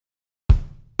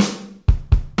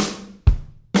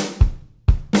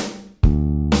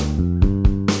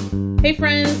Hey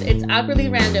friends, it's Awkwardly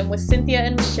Random with Cynthia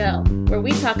and Michelle, where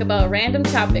we talk about random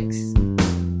topics.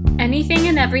 Anything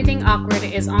and everything awkward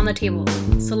is on the table,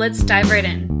 so let's dive right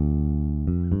in.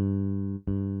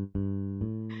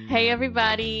 Hey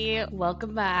everybody,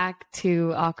 Welcome back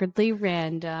to Awkwardly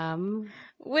Random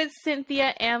with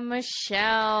Cynthia and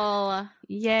Michelle.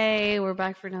 Yay, we're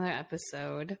back for another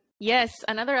episode. Yes,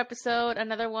 another episode,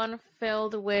 another one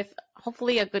filled with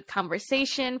hopefully a good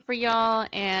conversation for y'all.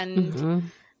 And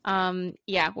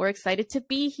we're excited to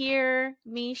be here.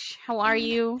 Mish, how are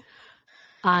you?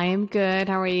 I'm good.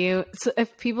 How are you? So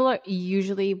if people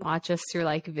usually watch us through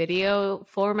like video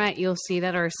format, you'll see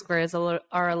that our squares are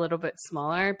a little bit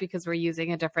smaller because we're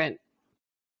using a different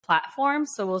platform.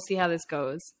 So we'll see how this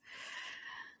goes.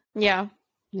 Yeah,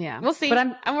 we'll see.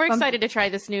 But we're excited to try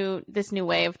this new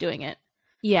way of doing it.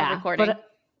 Yeah, recording.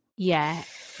 Yeah,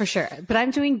 for sure. But I'm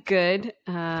doing good.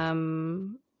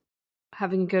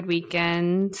 Having a good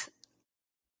weekend.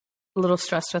 A little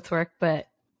stressed with work, but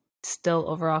still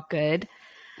overall good.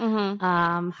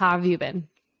 How have you been?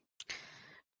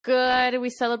 Good. We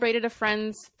celebrated a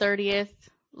friend's 30th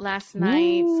last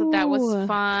night, so that was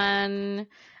fun.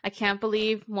 I can't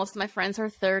believe most of my friends are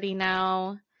 30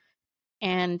 now,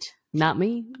 and not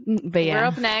me. But yeah, we're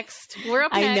up next.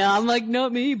 I know. I'm like,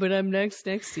 not me, but I'm next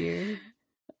year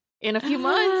in a few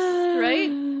months,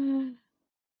 right?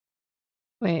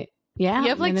 Wait, yeah, you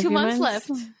have like 2 months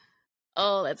left.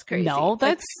 Oh, that's crazy. No,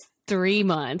 that's 3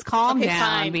 months. Calm down,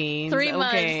 fine. Beans. 3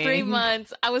 months. 3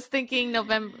 months. I was thinking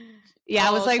November. Yeah,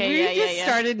 I was like, we just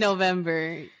started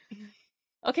November.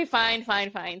 Okay, fine.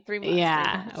 3 months.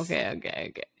 Yeah. 3 months.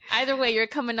 Okay. Either way, you're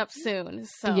coming up soon.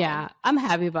 So yeah, I'm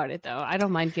happy about it though. I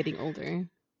don't mind getting older.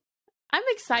 I'm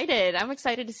excited. I'm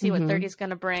excited to see what 30 is going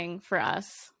to bring for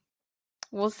us.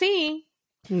 We'll see.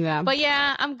 Yeah. But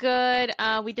yeah, I'm good.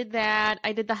 We did that.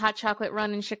 I did the hot chocolate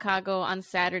run in Chicago on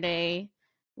Saturday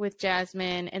with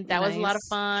Jasmine, and that was a lot of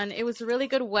fun. It was really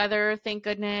good weather, thank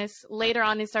goodness. Later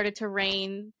on, it started to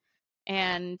rain,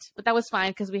 but that was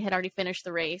fine because we had already finished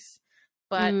the race.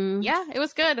 But yeah, it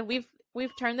was good.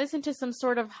 We've turned this into some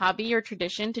sort of hobby or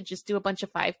tradition to just do a bunch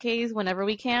of 5Ks whenever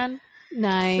we can.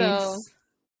 Nice. So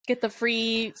get the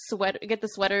free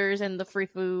sweaters and the free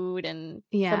food and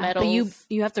the medals.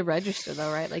 But you have to register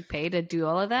though, right? Like pay to do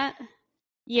all of that?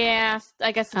 Yeah,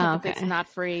 I guess it's not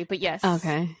free, but yes.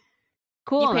 Okay.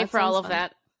 Cool. You pay for all of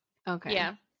that. Okay.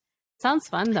 Yeah. Sounds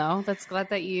fun though. That's glad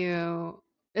that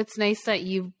it's nice that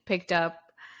you picked up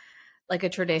like a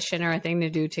tradition or a thing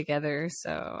to do together.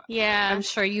 So yeah, I'm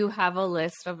sure you have a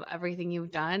list of everything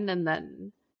you've done and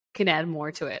then can add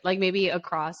more to it, like maybe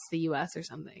across the US or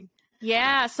something.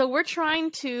 Yeah, so we're trying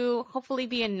to hopefully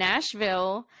be in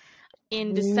Nashville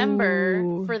in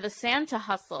December for the Santa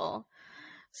Hustle.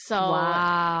 So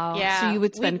wow. Yeah. So you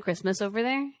would spend Christmas over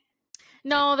there?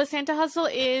 No, the Santa Hustle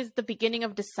is the beginning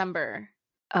of December.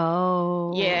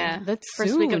 Oh. Yeah. That's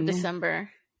first soon. week of December.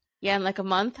 Yeah, in like a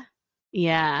month.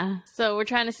 Yeah. So we're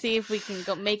trying to see if we can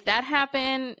go make that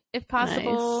happen if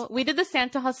possible. Nice. We did the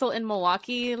Santa Hustle in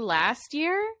Milwaukee last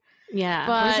year. Yeah.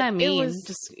 What does that mean?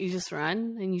 You just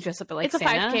run and you dress up like it's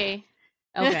Santa? It's a 5K.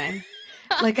 Okay.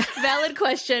 Like valid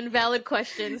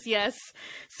questions, yes.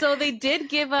 So they did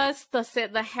give us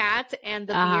the hat and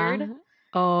the beard.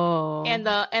 Oh. And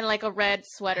like a red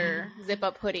sweater, zip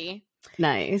up hoodie.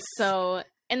 Nice. So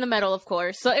and the medal, of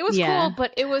course. So it was cool,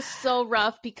 but it was so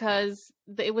rough because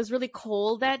it was really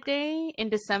cold that day in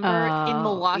December in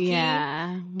Milwaukee.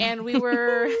 Yeah. And we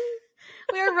were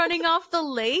running off the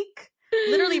lake.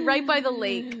 Literally right by the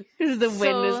lake. The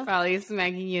wind was probably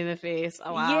smacking you in the face.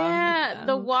 Oh, wow. Yeah,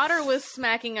 the water was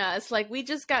smacking us. Like, we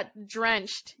just got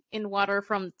drenched in water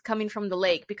coming from the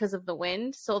lake because of the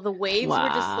wind. So the waves were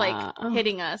just, like,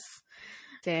 hitting us.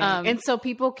 Dang. And so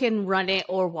people can run it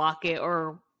or walk it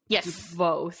or yes,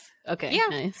 both. Okay, yeah.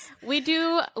 Nice.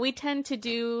 We tend to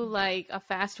do, like, a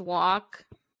fast walk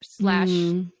 /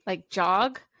 like,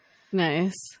 jog.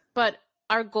 Nice. But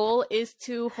our goal is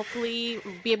to hopefully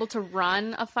be able to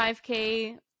run a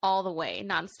 5K all the way,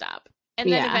 nonstop.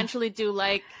 And then eventually do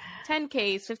like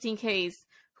 10Ks, 15Ks.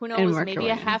 Who knows? Maybe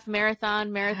a half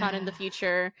marathon in the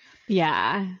future.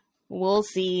 Yeah. We'll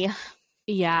see.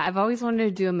 Yeah, I've always wanted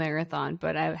to do a marathon,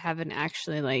 but I haven't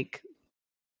actually like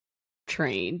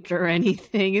trained or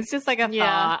anything. It's just like a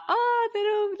thought.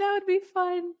 Oh, that would be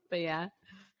fun. But yeah.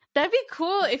 That'd be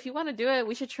cool. If you want to do it,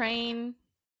 we should train,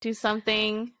 do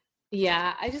something.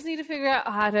 Yeah, I just need to figure out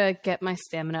how to get my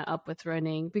stamina up with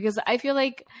running because I feel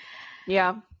like,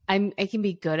 I can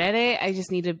be good at it. I just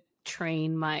need to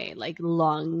train my like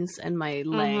lungs and my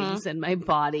legs and my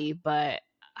body. But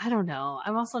I don't know.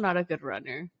 I'm also not a good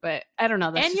runner, but I don't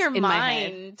know. That's and just your in my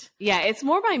mind. head. Yeah, it's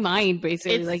more my mind,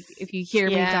 basically. Like if you hear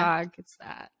me talk, it's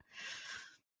that.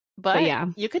 But yeah,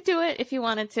 you could do it if you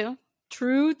wanted to.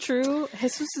 True.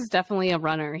 Jesus is definitely a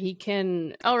runner. He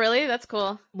can. Oh, really? That's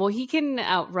cool. Well, he can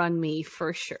outrun me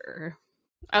for sure.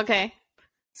 Okay.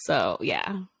 So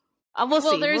yeah, we'll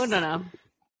see. I don't know.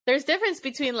 There's difference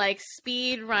between like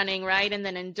speed running, right, and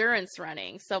then endurance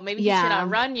running. So maybe he should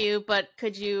outrun you, but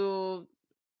could you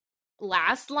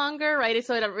last longer, right?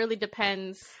 So it really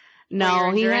depends. No,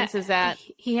 where your endurance is at.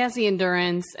 He has the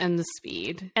endurance and the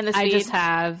speed. And the speed. I just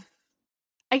have.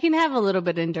 I can have a little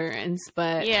bit of endurance,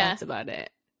 but that's about it.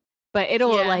 But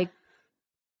it'll like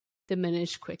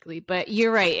diminish quickly. But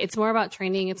you're right. It's more about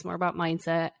training. It's more about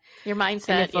mindset. Your mindset.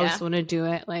 And if folks want to do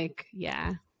it, like,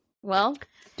 well,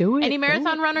 do it. Any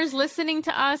marathon runners listening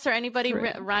to us or anybody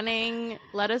running,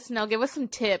 let us know. Give us some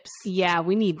tips. Yeah,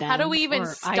 we need them. How do we even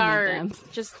start?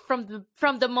 Just from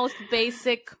the most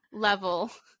basic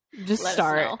level. Just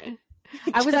start.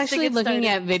 I was actually looking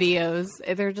at videos.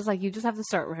 They're just like, you just have to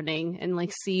start running and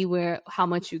like see how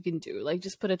much you can do. Like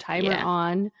just put a timer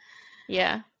on.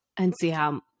 Yeah. And see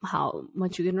how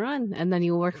much you can run. And then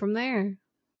you'll work from there.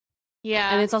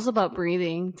 Yeah. And it's also about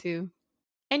breathing too.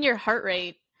 And your heart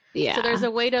rate. Yeah. So there's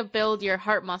a way to build your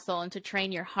heart muscle and to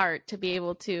train your heart to be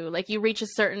able to, like, you reach a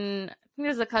certain, I think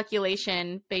there's a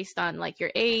calculation based on like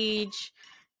your age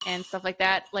and stuff like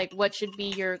that. Like what should be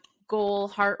your goal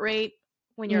heart rate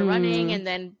when you're running, and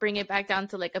then bring it back down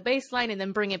to like a baseline and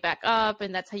then bring it back up.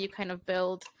 And that's how you kind of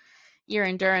build your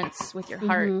endurance with your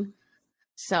heart.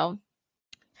 So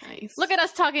nice. Look at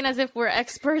us talking as if we're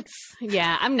experts.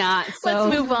 Yeah, I'm not. So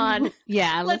let's move on.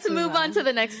 Yeah. Let's move on to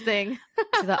the next thing.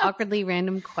 To the awkwardly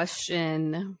random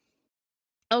question.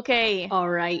 Okay. All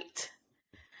right.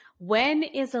 When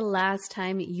is the last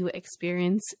time you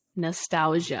experienced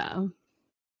nostalgia?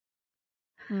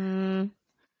 I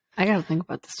gotta think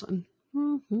about this one.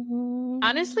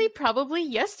 Honestly, probably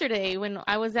yesterday when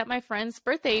I was at my friend's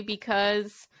birthday,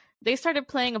 because they started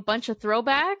playing a bunch of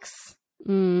throwbacks,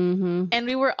 and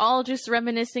we were all just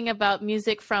reminiscing about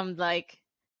music from like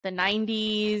the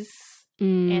 90s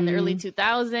and the early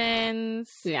 2000s.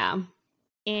 Yeah.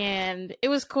 And it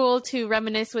was cool to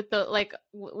reminisce with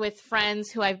with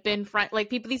friends who I've been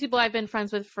these people I've been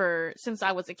friends with since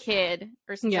I was a kid,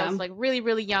 or since I was like really,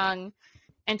 really young.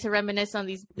 And to reminisce on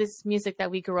this music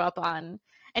that we grew up on.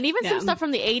 And even some stuff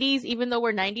from the 80s, even though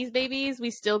we're 90s babies,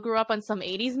 we still grew up on some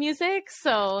 80s music.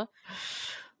 So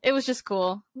it was just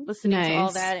cool listening to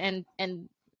all that. And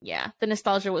yeah, the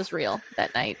nostalgia was real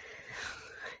that night.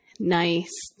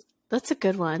 Nice. That's a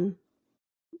good one.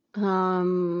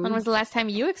 When was the last time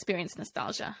you experienced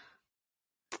nostalgia?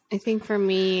 I think for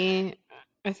me,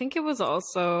 it was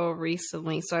also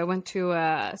recently. So I went to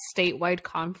a statewide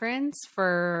conference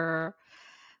for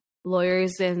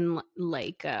lawyers in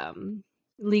like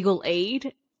legal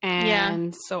aid,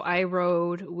 and so I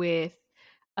rode with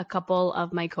a couple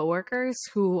of my coworkers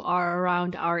who are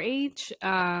around our age,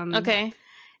 okay,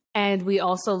 and we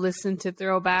also listened to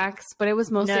throwbacks, but it was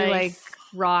mostly like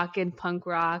rock and punk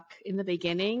rock in the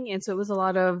beginning, and so it was a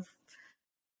lot of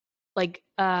like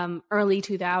early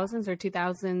 2000s or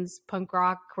 2000s punk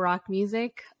rock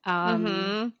music,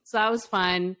 so that was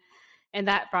fun, and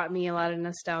that brought me a lot of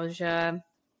nostalgia.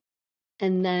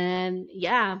 And then,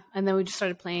 we just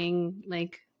started playing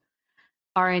like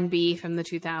R&B from the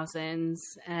 2000s,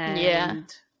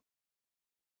 and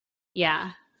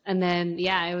and then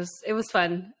it was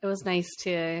fun. It was nice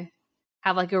to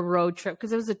have like a road trip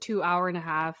because it was a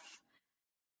 2.5-hour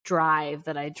drive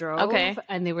that I drove,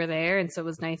 and they were there, and so it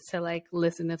was nice to like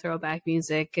listen to throwback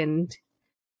music and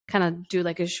kind of do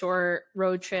like a short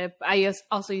road trip. I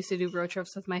also used to do road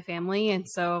trips with my family, and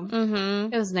so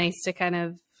it was nice to kind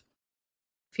of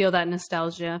feel that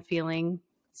nostalgia feeling.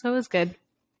 So it was good.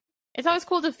 It's always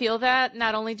cool to feel that,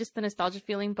 not only just the nostalgia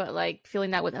feeling, but like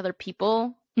feeling that with other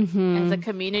people as a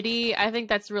community. I think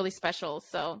that's really special.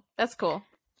 So that's cool.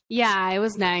 Yeah, it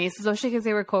was nice, especially because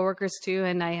they were coworkers too,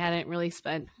 and I hadn't really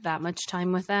spent that much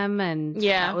time with them, and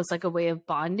that was like a way of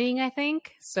bonding, I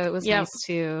think. So it was nice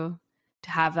to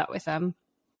have that with them.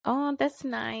 Oh, that's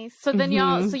nice. So then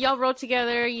y'all rode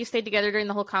together. You stayed together during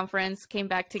the whole conference. Came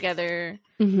back together.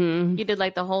 You did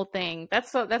like the whole thing.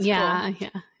 That's cool. Yeah,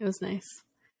 it was nice.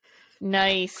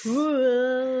 Nice.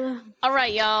 Cool. All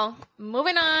right, y'all.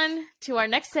 Moving on to our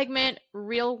next segment,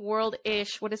 Real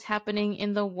World-ish. What is happening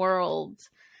in the world?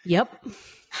 Yep.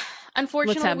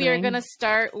 Unfortunately, we are going to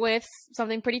start with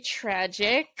something pretty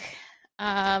tragic.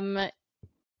 Y'all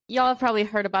have probably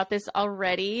heard about this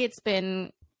already. It's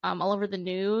been all over the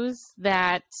news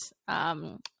that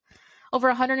over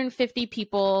 150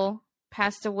 people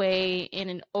passed away in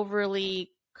an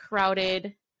overly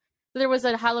crowded. There was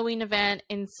a Halloween event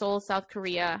in Seoul, South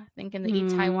Korea, I think in the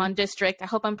Itaewon district. I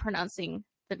hope I'm pronouncing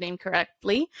the name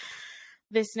correctly.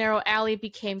 This narrow alley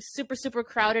became super, super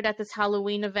crowded at this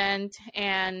Halloween event,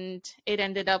 and it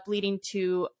ended up leading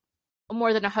to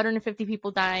more than 150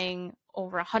 people dying,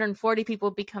 over 140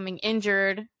 people becoming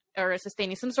injured or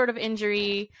sustaining some sort of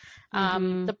injury.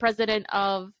 The president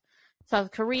of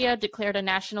South Korea declared a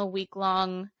national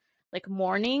week-long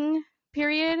mourning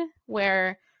period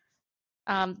where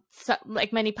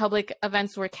many public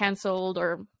events were canceled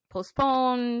or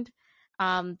postponed.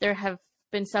 There have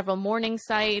been several mourning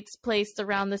sites placed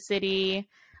around the city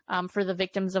for the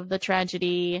victims of the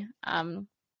tragedy. And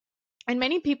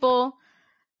many people,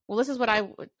 well, this is what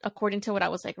according to what I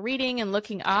was reading and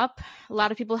looking up, a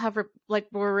lot of people have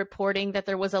were reporting that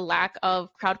there was a lack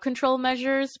of crowd control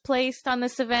measures placed on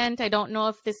this event. I don't know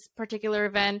if this particular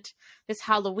event, this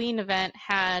Halloween event,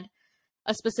 had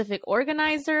a specific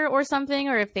organizer or something,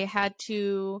 or if they had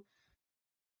to,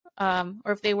 or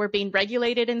if they were being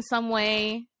regulated in some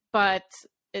way. But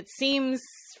it seems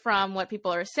from what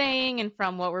people are saying and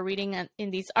from what we're reading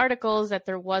in these articles that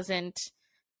there wasn't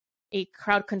a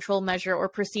crowd control measure or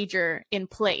procedure in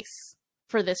place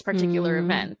for this particular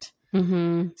event.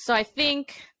 So I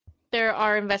think there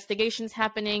are investigations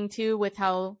happening too with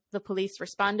how the police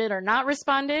responded or not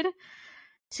responded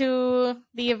to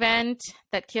the event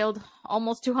that killed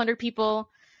almost 200 people.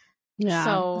 Yeah,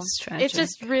 so it's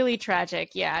just really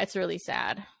tragic. Yeah, it's really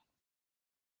sad.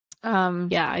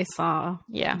 Yeah, I saw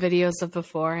videos of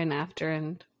before and after,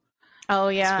 and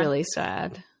it's really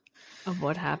sad of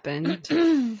what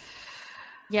happened.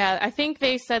 Yeah, I think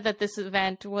they said that this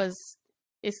event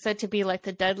is said to be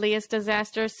the deadliest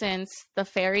disaster since the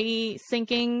ferry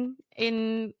sinking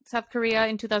in South Korea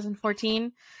in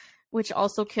 2014, which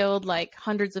also killed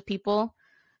hundreds of people.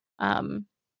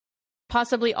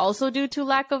 Possibly also due to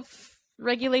lack of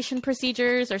regulation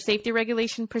procedures or safety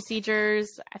regulation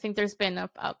procedures. I think there's been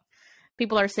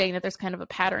people are saying that there's kind of a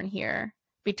pattern here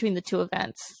between the two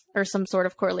events or some sort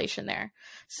of correlation there.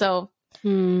 So I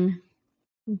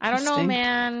don't know,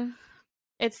 man.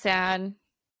 It's sad.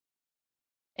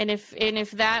 And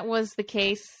if that was the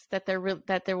case, that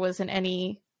there wasn't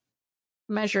any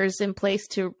measures in place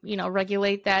to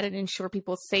regulate that and ensure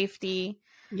people's safety.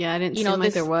 Yeah, I didn't seem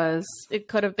like there was. This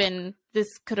could have been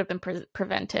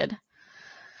prevented.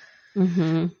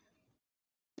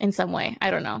 In some way. I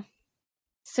don't know.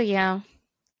 So yeah.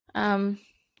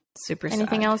 Super sad.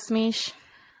 Anything else, Mish?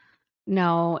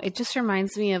 No, it just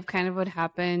reminds me of kind of what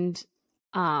happened.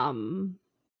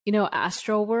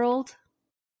 Astro World.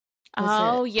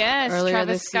 Yes, earlier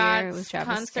Travis this year it was Travis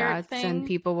concert Scott's thing. And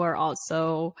people were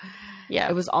also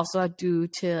it was also due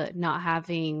to not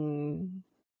having,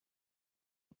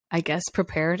 I guess,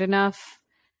 prepared enough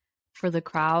for the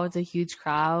crowd, the huge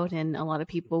crowd, and a lot of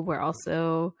people were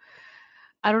also,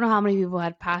 I don't know how many people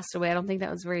had passed away. I don't think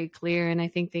that was very clear, and I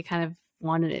think they kind of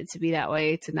wanted it to be that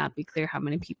way, to not be clear how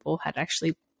many people had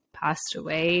actually passed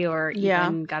away or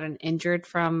even gotten injured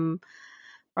from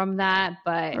that.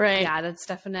 But that's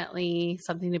definitely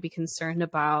something to be concerned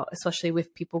about, especially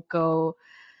if people go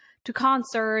to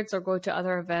concerts or go to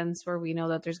other events where we know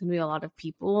that there's going to be a lot of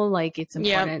people. It's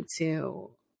important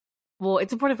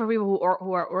it's important for people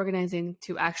who are organizing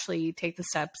to actually take the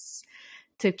steps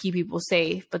to keep people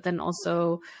safe, but then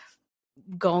also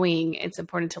it's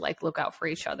important to look out for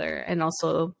each other and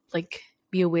also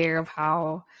be aware of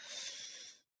how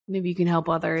maybe you can help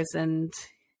others and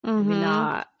maybe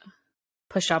not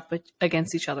push up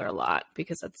against each other a lot,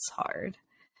 because that's hard.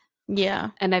 Yeah.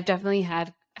 And I've definitely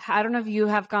I don't know if you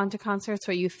have gone to concerts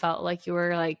where you felt like you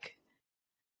were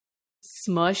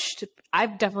smushed.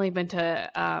 I've definitely been to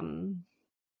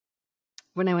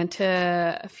when I went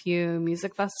to a few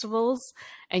music festivals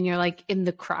and you're in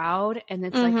the crowd and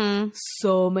it's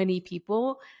so many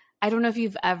people. I don't know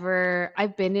if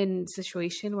I've been in a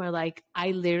situation where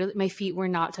I literally, my feet were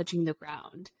not touching the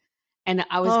ground and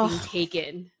I was being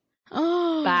taken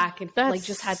back and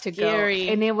just had to go.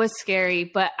 And it was scary,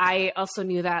 but I also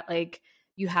knew that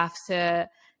you have to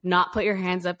not put your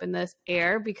hands up in the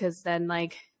air, because then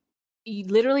you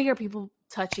literally hear people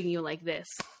touching you like this,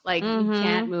 you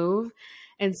can't move.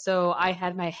 And so I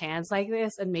had my hands like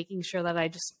this and making sure that I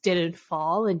just didn't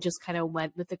fall and just kind of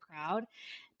went with the crowd.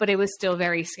 But it was still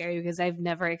very scary because I've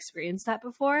never experienced that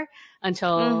before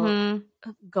until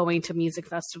going to music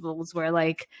festivals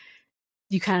where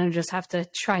you kind of just have to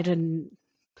try to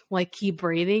keep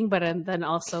breathing, but then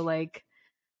also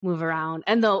move around.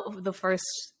 And the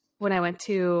first, when I went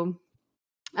to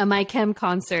a My Chem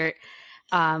concert,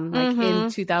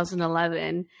 in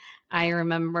 2011, I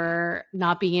remember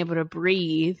not being able to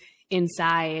breathe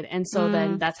inside. And so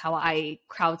then that's how I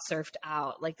crowd surfed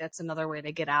out. Like that's another way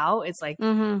to get out. It's like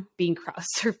being crowd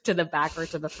surfed to the back or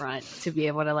to the front to be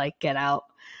able to like get out.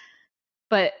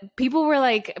 But people were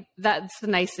like, that's the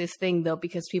nicest thing though,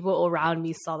 because people around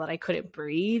me saw that I couldn't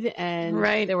breathe and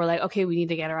they were like, okay, we need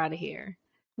to get her out of here.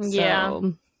 Yeah.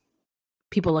 So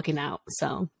people looking out.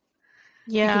 So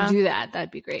you can do that.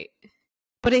 That'd be great.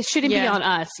 But it shouldn't be on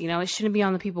us, you know, it shouldn't be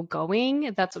on the people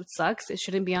going. That's what sucks. It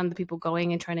shouldn't be on the people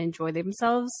going and trying to enjoy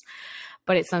themselves.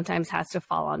 But it sometimes has to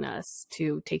fall on us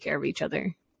to take care of each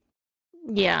other.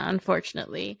 Yeah,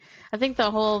 unfortunately. I think the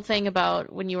whole thing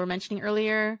about when you were mentioning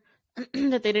earlier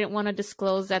that they didn't want to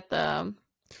disclose at the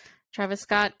Travis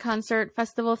Scott concert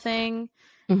festival thing,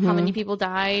 how many people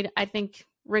died. I think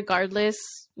regardless,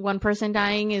 one person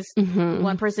dying is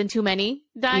one person too many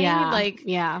dying.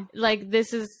 Like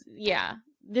this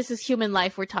is human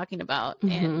life we're talking about.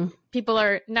 And people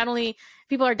are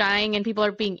dying and people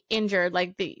are being injured.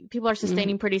 Like people are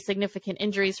sustaining pretty significant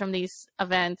injuries from these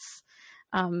events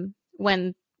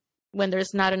when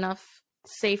there's not enough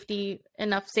safety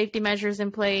measures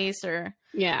in place or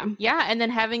and then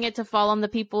having it to fall on the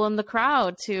people in the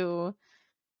crowd to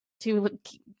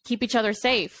keep each other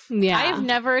safe. I have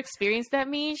never experienced that,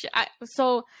 Mish. I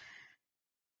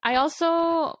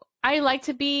like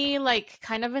to be like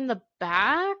kind of in the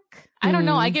back. I don't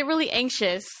know. I get really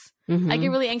anxious. I get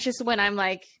really anxious when I'm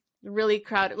like really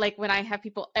crowded, like when I have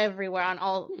people everywhere on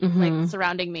all like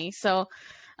surrounding me. So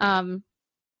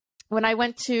when I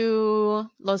went to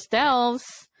Los Dels,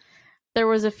 there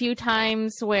was a few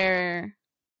times where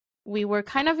we were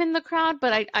kind of in the crowd,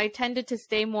 but I tended to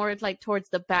stay more like towards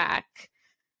the back.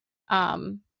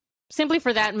 Simply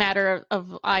for that matter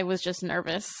of I was just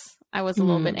nervous. I was a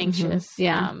little bit anxious.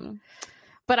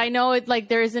 But I know it like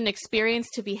there is an experience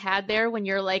to be had there when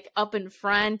you're like up in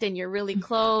front and you're really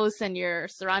close and you're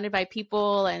surrounded by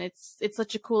people and it's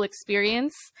such a cool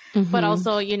experience. But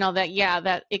also, you know,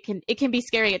 that it can be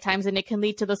scary at times and it can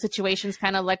lead to those situations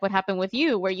kind of like what happened with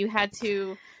you where you had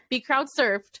to be crowd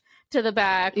surfed to the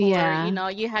back or you know,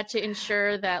 you had to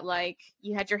ensure that like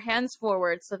you had your hands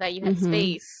forward so that you had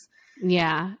space.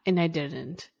 Yeah, and I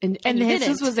didn't. And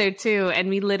Jesus was there too. And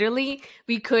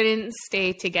we couldn't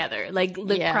stay together. Like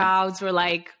the crowds were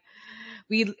like,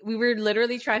 we were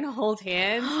literally trying to hold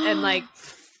hands and like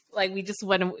we just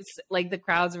went, like the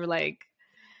crowds were like,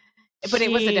 but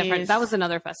it was a different, that was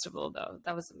another festival though.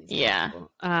 That was amazing.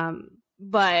 Festival.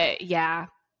 But yeah,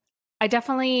 I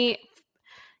definitely,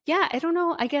 I don't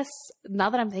know. I guess now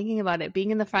that I'm thinking about it,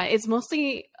 being in the front, it's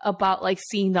mostly about like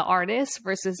seeing the artist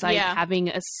versus like having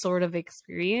a sort of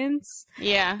experience.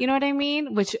 Yeah. You know what I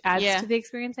mean? Which adds to the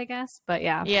experience, I guess. But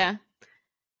yeah. Yeah.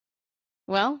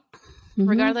 Well,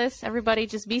 regardless, everybody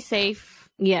just be safe.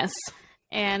 Yes.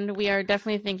 And we are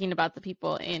definitely thinking about the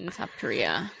people in South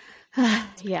Korea.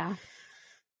 Yeah.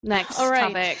 Next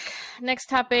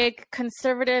topic.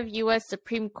 Conservative U.S.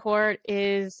 Supreme Court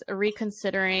is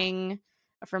reconsidering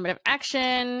affirmative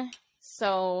action.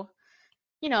 So,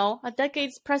 you know, a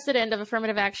decade's precedent of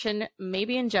affirmative action may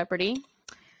be in jeopardy.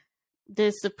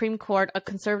 The Supreme Court, a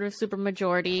conservative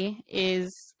supermajority,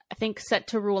 is, I think, set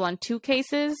to rule on 2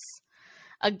 cases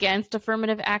against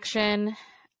affirmative action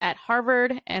at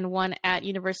Harvard and one at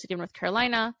University of North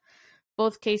Carolina.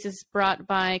 Both cases brought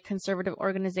by a conservative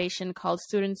organization called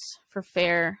Students for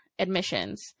Fair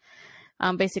Admissions,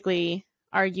 basically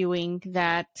arguing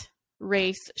that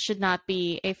race should not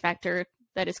be a factor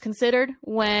that is considered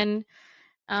when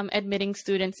admitting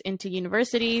students into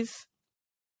universities,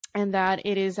 and that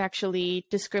it is actually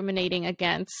discriminating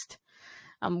against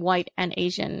white and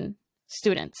Asian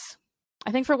students.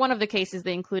 I think for one of the cases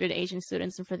they included Asian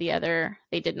students, and for the other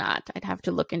they did not. I'd have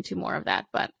to look into more of that,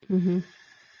 but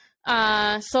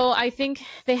so I think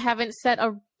they haven't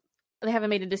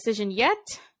made a decision yet,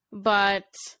 but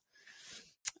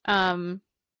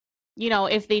you know,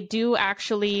 if they do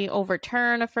actually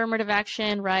overturn affirmative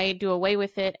action, right, do away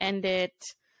with it, end it,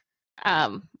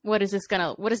 what is this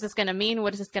gonna mean?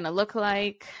 What is this gonna look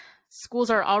like? Schools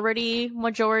are already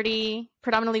majority,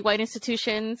 predominantly white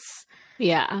institutions.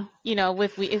 Yeah. You know,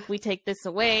 if we take this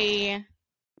away,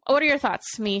 what are your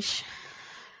thoughts, Mish?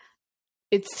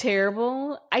 It's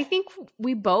terrible. I think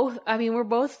we're both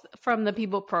from the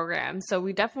People program. So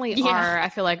we definitely are, I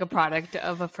feel like, a product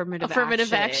of affirmative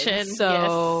action.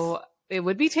 So it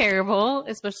would be terrible,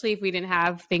 especially if we didn't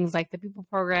have things like the People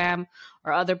program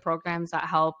or other programs that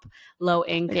help low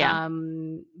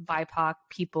income BIPOC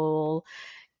people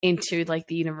into like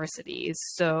the universities.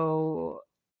 So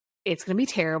it's going to be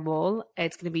terrible.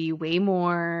 It's going to be way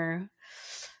more.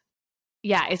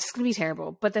 Yeah, it's just going to be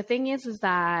terrible. But the thing is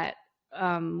that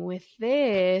with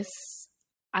this,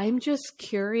 I'm just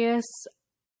curious.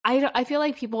 I feel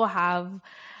like people have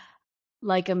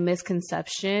like a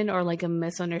misconception or like a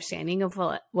misunderstanding of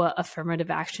what affirmative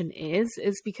action is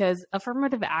because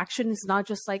affirmative action is not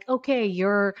just like, okay,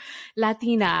 you're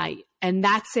Latina and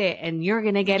that's it and you're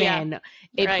gonna get in.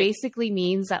 It basically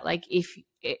means that like if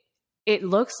it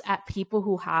looks at people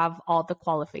who have all the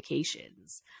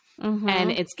qualifications. Mm-hmm.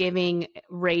 And it's giving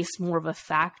race more of a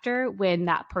factor when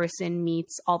that person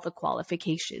meets all the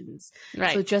qualifications.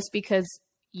 Right. So just because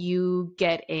you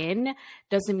get in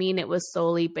doesn't mean it was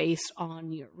solely based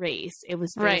on your race. It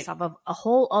was based off of a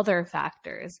whole other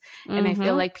factors. Mm-hmm. And I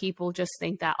feel like people just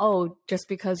think that, oh, just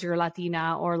because you're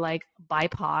Latina or like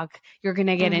BIPOC, you're going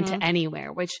to get into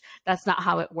anywhere, which that's not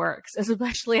how it works.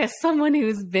 Especially as someone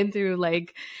who's been through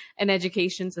like an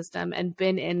education system and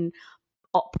been in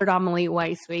predominantly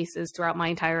white spaces throughout my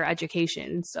entire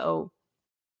education. So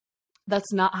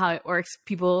that's not how it works.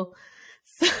 People,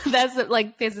 that's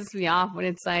like pisses me off when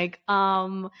it's like,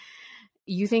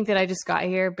 you think that I just got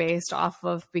here based off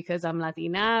of because I'm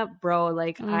Latina, bro.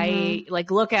 Like I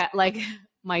like look at like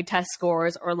my test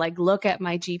scores or like look at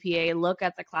my GPA, look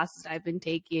at the classes I've been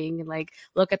taking, like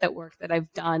look at the work that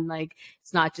I've done. Like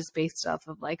it's not just based off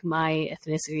of like my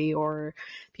ethnicity or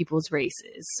people's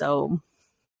races. So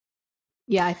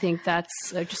yeah, I think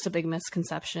that's just a big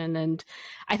misconception. And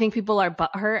I think people are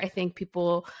butthurt. I think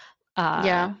people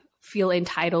feel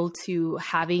entitled to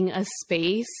having a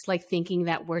space, like thinking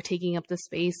that we're taking up the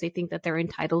space. They think that they're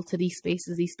entitled to these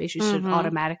spaces. These spaces should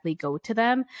automatically go to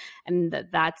them. And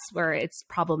that's where it's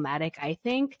problematic, I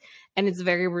think. And it's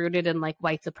very rooted in like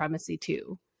white supremacy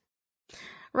too.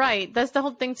 Right. That's the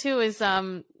whole thing too is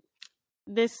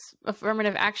this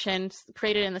affirmative action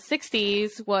created in the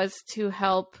 60s was to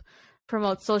help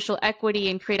promote social equity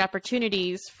and create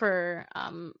opportunities for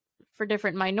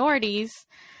different minorities,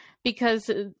 because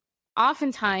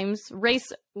oftentimes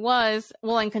race was,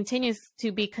 well, and continues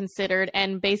to be considered,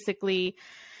 and basically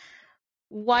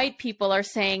white people are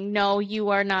saying, no, you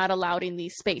are not allowed in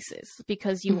these spaces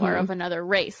because you are of another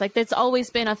race. Like that's always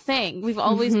been a thing. We've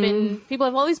always been, people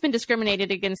have always been discriminated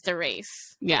against a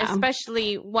race,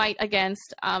 especially white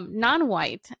against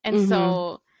non-white. And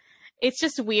so it's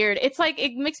just weird. It's like,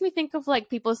 it makes me think of like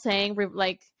people saying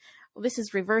like, well, this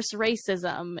is reverse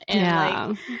racism.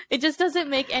 And like, it just doesn't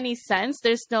make any sense.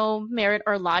 There's no merit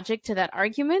or logic to that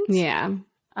argument. Yeah.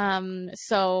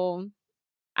 So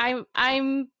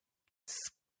I'm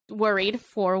worried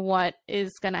for what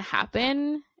is going to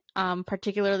happen,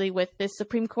 particularly with this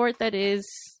Supreme Court that is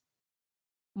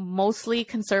mostly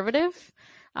conservative,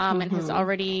 and has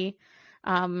already,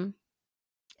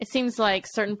 it seems like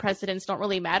certain presidents don't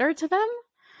really matter to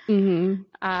them.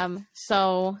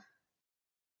 So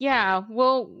yeah,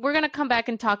 well, we're going to come back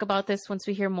and talk about this once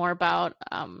we hear more about,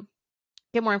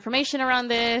 get more information around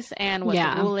this and what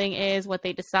the ruling is, what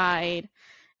they decide.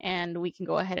 And we can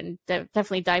go ahead and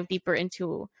definitely dive deeper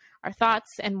into our thoughts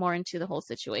and more into the whole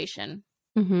situation.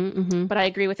 But I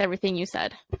agree with everything you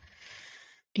said.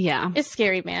 Yeah. It's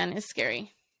scary, man. It's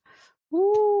scary.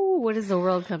 Ooh, what is the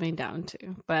world coming down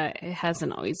to? But it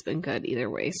hasn't always been good either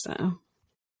way, so.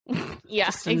 Yeah,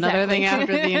 just another thing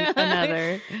after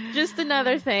another. Just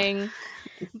another thing.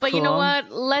 But you know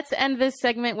what? Let's end this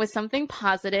segment with something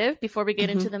positive before we get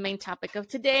into the main topic of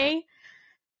today.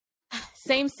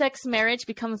 Same-sex marriage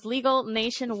becomes legal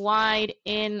nationwide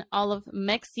in all of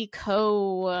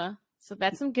Mexico. So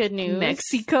that's some good news.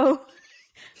 Mexico.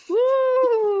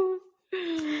 Woo!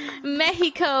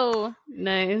 Mexico.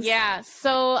 Nice. Yeah.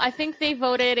 So I think they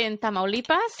voted in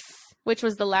Tamaulipas, which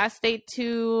was the last state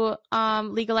to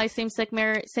legalize same-sex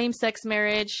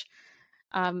marriage,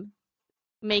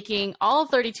 making all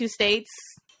 32 states.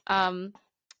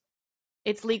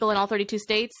 It's legal in all 32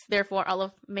 states. Therefore, all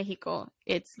of Mexico,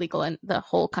 it's legal in the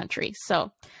whole country.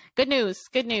 So, good news.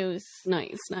 Good news.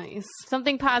 Nice, nice.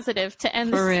 Something positive to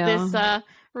end this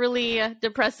really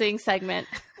depressing segment.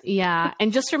 Yeah.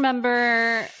 And just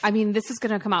remember, I mean, this is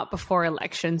going to come out before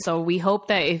election. So we hope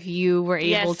that if you were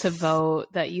able to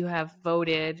vote, that you have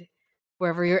voted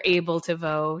wherever you're able to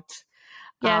vote.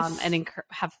 And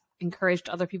have encouraged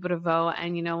other people to vote.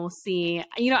 And, we'll see.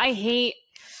 I hate...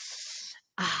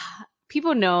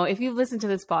 people know, if you've listened to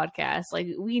this podcast, like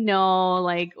we know,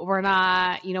 like we're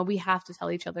not, we have to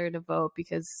tell each other to vote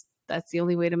because that's the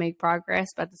only way to make progress.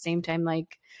 But at the same time,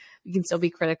 like we can still be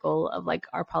critical of like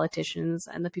our politicians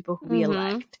and the people who we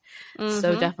elect.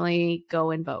 So definitely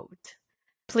go and vote.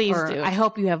 Please do. I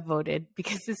hope you have voted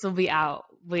because this will be out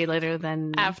way later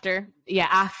than after. Yeah,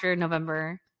 after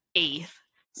November 8th.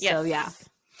 Yes. So yeah,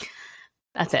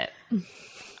 that's it.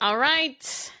 All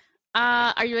right.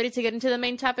 Are you ready to get into the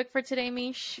main topic for today,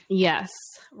 Mish? Yes.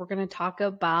 We're going to talk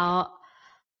about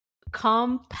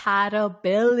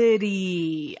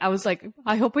compatibility. I was like,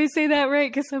 I hope I say that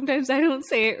right because sometimes I don't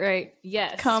say it right.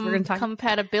 Yes. We're going to talk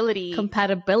compatibility.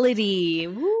 Compatibility.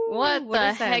 Woo, what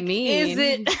the heck is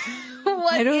it?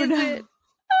 I don't know.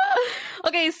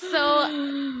 Okay, so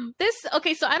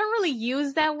I don't really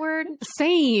use that word.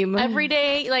 Same. Every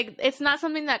day. Like, it's not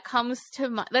something that comes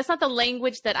to that's not the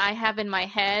language that I have in my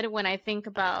head when I think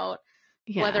about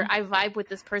whether I vibe with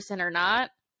this person or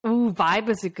not. Ooh, vibe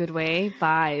is a good way.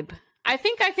 Vibe. I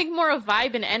think more of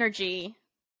vibe and energy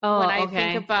when I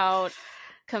think about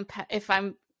if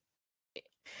I'm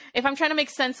trying to make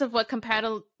sense of what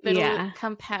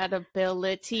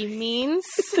compatibility means.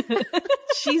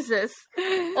 Jesus.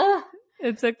 Oh,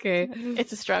 it's okay.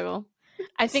 It's a struggle.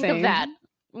 I think of that.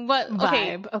 What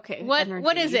vibe? Okay.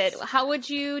 What is it? How would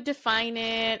you define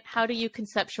it? How do you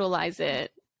conceptualize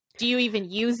it? Do you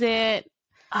even use it?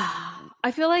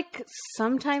 I feel like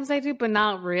sometimes I do, but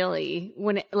not really.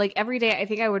 When every day, I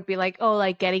think I would be like, oh,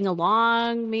 like getting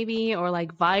along, maybe, or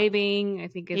like vibing. I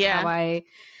think is how I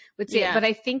would say it. But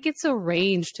I think it's a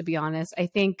range, to be honest. I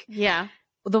think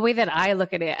the way that I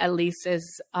look at it, at least,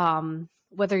 is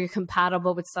whether you're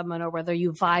compatible with someone or whether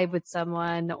you vibe with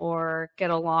someone or get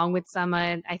along with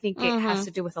someone. I think it has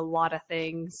to do with a lot of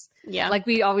things. Yeah, like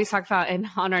we always talk about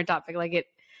on our topic, like it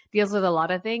deals with a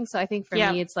lot of things. So I think for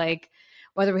me, it's like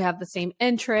whether we have the same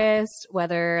interest,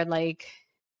 whether like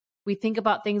we think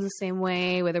about things the same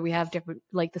way, whether we have different,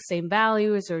 like the same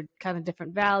values or kind of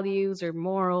different values or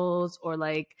morals or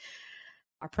like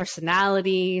our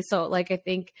personality. So like, I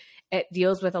think it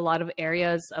deals with a lot of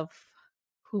areas of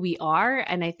who we are.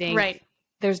 And I think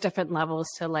there's different levels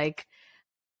to like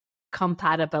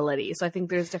compatibility. So I think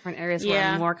there's different areas where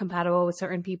I'm more compatible with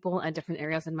certain people and different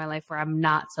areas in my life where I'm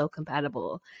not so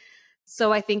compatible.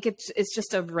 So I think it's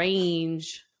just a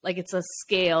range, like it's a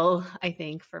scale, I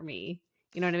think, for me.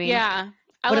 You know what I mean? Yeah.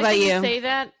 What about you? Say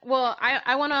that? Well,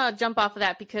 I want to jump off of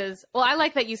that because, I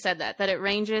like that you said that it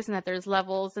ranges and that there's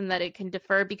levels and that it can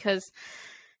differ because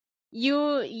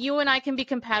you and I can be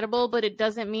compatible, but it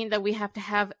doesn't mean that we have to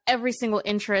have every single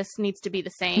interest needs to be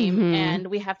the same and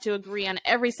we have to agree on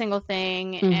every single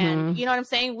thing. And you know what I'm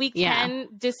saying? We can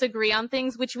disagree on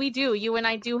things, which we do. You and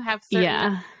I do have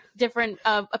certain different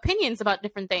opinions about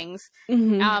different things.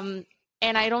 And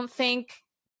I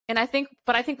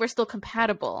think we're still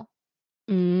compatible.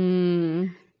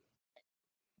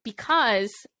 Because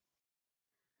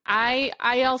I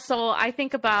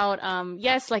think about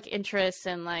like interests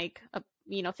and like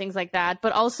things like that,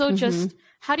 but also just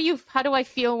how do I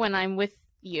feel when I'm with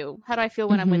you? How do I feel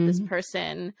when I'm with this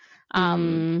person?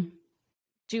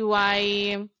 Do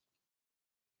I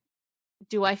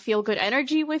feel good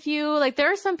energy with you? Like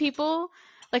there are some people,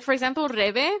 like for example,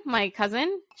 Rebe, my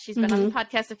cousin, she's been on the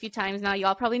podcast a few times now.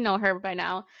 Y'all probably know her by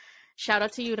now. Shout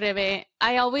out to you, Rebe.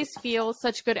 I always feel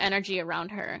such good energy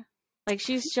around her. Like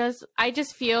I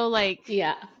just feel like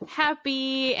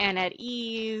happy and at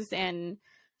ease, and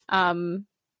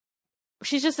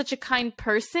she's just such a kind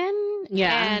person.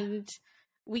 Yeah. And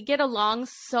we get along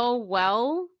so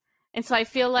well. And so I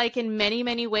feel like in many,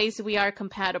 many ways we are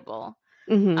compatible.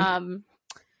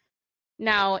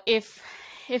 Now, if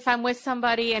I'm with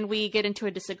somebody and we get into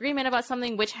a disagreement about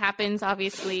something, which happens,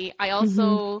 obviously, I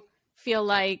also feel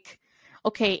like,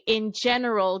 okay, in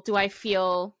general, do I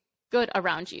feel good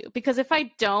around you? Because if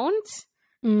I don't,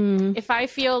 if I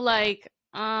feel like,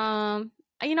 I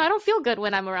don't feel good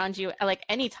when I'm around you, like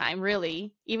anytime,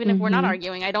 really, even if we're not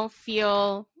arguing, I don't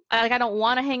feel like I don't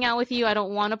want to hang out with you. I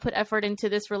don't want to put effort into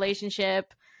this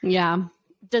relationship. Yeah.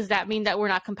 Does that mean that we're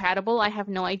not compatible? I have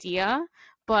no idea.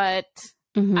 But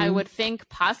I would think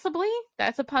possibly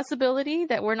that's a possibility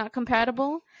that we're not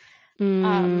compatible.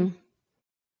 I'm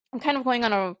kind of going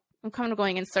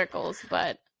in circles,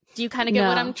 but do you kind of get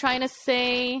what I'm trying to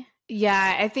say?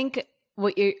 Yeah, I think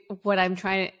what I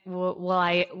can't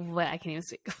even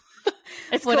speak.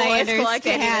 It's what cool, I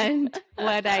understand.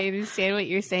 What I understand what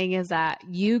you're saying is that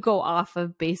you go off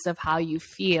of base of how you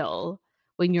feel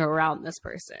when you're around this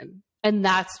person. And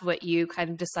that's what you kind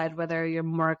of decide whether you're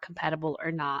more compatible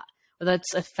or not. Well,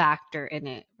 that's a factor in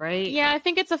it, right? Yeah, I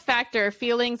think it's a factor.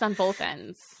 Feelings on both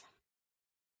ends.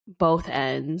 Both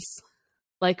ends.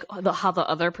 Like how the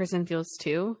other person feels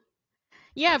too?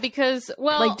 Yeah, because,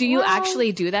 like, do you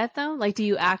actually do that though? Like, do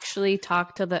you actually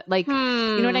talk to the, like, you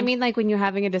know what I mean? Like when you're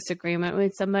having a disagreement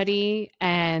with somebody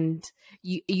and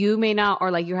you may not,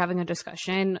 or like you're having a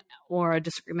discussion or a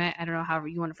disagreement, I don't know, however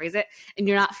you want to phrase it, and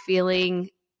you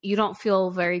don't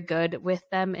feel very good with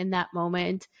them in that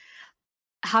moment.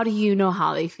 How do you know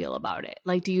how they feel about it?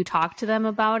 Like, do you talk to them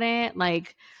about it?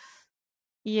 Like,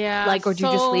 Yeah. Like, or do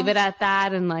you just leave it at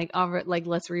that and like,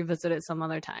 let's revisit it some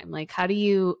other time? Like, how do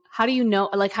you know,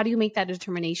 like, how do you make that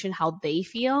determination how they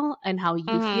feel and how you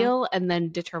feel, and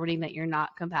then determining that you're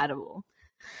not compatible?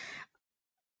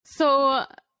 So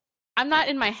I'm not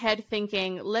in my head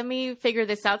thinking, let me figure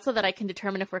this out so that I can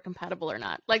determine if we're compatible or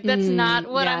not. Like, that's not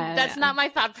what that's not my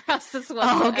thought process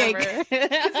whatsoever. Oh, okay. Because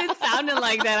it sounded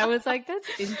like that. I was like, that's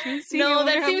interesting. No,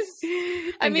 that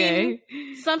seems, I mean,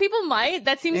 some people might.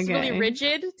 That seems really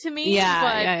rigid to me.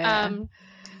 Yeah. But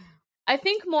I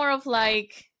think more of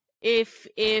like, if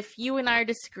you and I are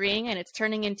disagreeing and it's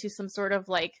turning into some sort of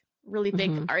like really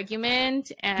big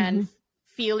argument and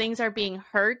feelings are being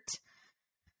hurt,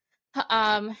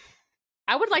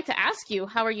 I would like to ask you,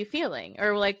 how are you feeling?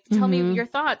 Or like, tell me your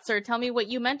thoughts, or tell me what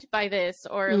you meant by this,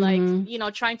 or like, you know,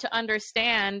 trying to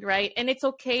understand, right? And it's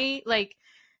okay. Like,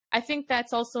 I think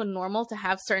that's also normal to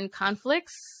have certain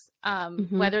conflicts,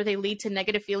 whether they lead to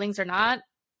negative feelings or not.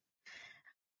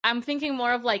 I'm thinking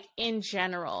more of like, in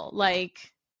general,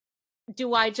 like,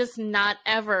 do I just not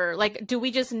ever, like, do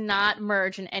we just not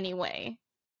merge in any way?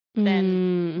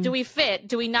 Then do we fit?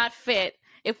 Do we not fit?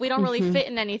 If we don't really fit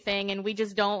in anything, and we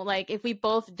just don't, like, if we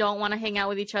both don't want to hang out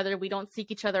with each other, we don't seek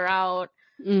each other out.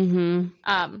 I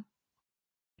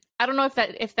don't know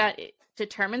if that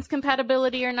determines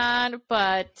compatibility or not,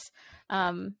 but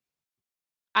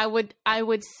I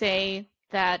would say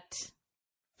that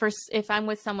if I'm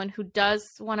with someone who does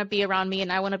want to be around me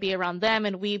and I want to be around them,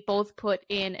 and we both put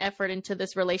in effort into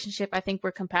this relationship, I think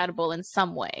we're compatible in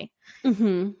some way.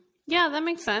 Yeah, that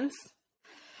makes sense.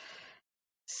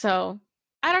 So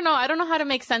I don't know. I don't know how to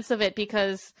make sense of it,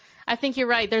 because I think you're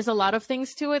right. There's a lot of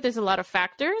things to it. There's a lot of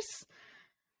factors.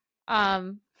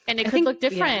 And it could look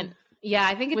different. Yeah,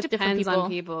 I think it depends on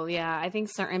people. Yeah, I think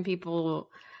certain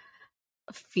people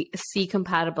see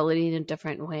compatibility in a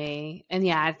different way. And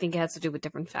yeah, I think it has to do with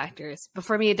different factors. But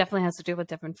for me, it definitely has to do with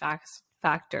different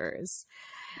factors.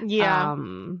 Yeah.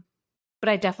 But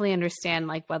I definitely understand,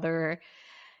 like, whether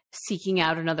seeking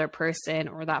out another person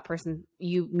or that person,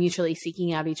 you mutually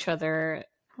seeking out each other,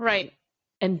 right,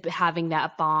 and having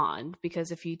that bond.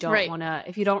 Because if you don't want to,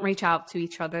 if you don't reach out to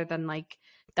each other, then like,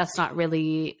 that's not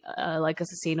really like a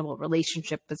sustainable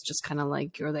relationship. It's just kind of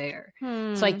like you're there.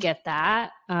 So I get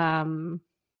that. But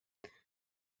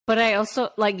I also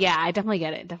like, yeah, I definitely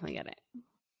get it.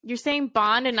 You're saying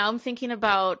bond, and now I'm thinking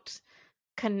about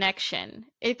connection.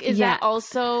 Is that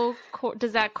also,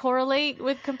 does that correlate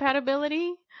with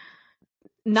compatibility?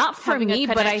 Not for me,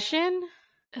 but I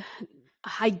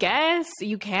guess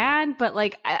you can. But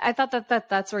like, I thought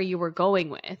that's where you were going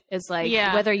with, is like,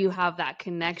 whether you have that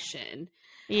connection,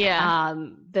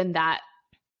 then that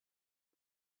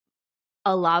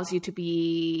allows you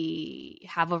to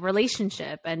have a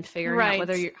relationship and figuring out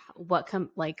whether you're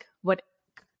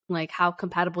how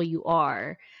compatible you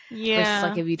are. Versus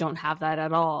like, if you don't have that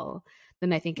at all,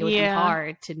 then I think it would be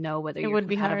hard to know whether you're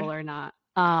compatible or not.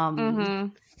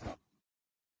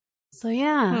 So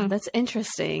yeah, that's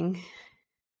interesting.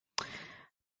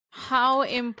 How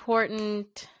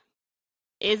important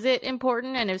is it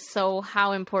important? And if so,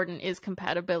 how important is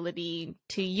compatibility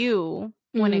to you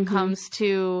when it comes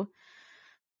to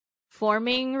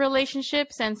forming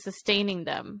relationships and sustaining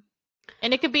them?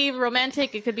 And it could be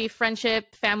romantic, it could be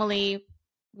friendship, family,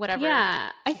 whatever. Yeah,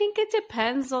 I think it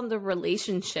depends on the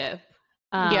relationship.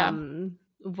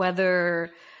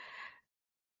 Whether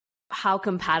how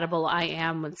compatible I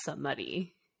am with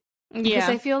somebody. Because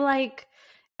I feel like,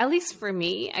 at least for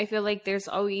me, I feel like there's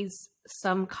always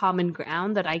some common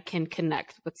ground that I can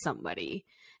connect with somebody.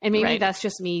 And maybe that's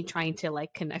just me trying to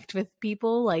like connect with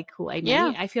people like who I meet.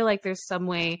 I feel like there's some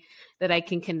way that I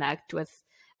can connect with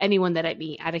anyone that I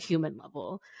meet at a human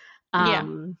level.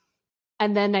 And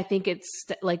then I think it's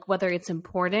like, whether it's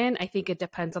important, I think it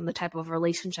depends on the type of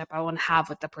relationship I want to have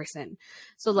with the person.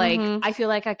 So like, I feel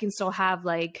like I can still have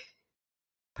like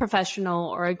professional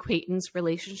or acquaintance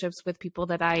relationships with people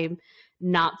that I'm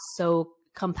not so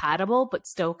compatible, but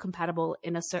still compatible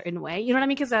in a certain way. You know what I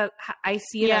mean? Because I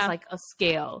see it as like a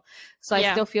scale. So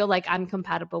I still feel like I'm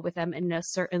compatible with them in a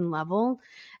certain level.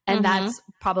 And that's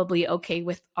probably okay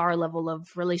with our level of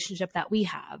relationship that we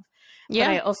have. But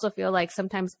I also feel like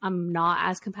sometimes I'm not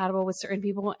as compatible with certain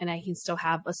people, and I can still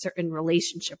have a certain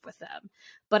relationship with them.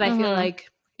 But I feel like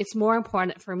it's more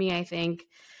important for me, I think,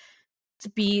 to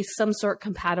be some sort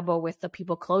compatible with the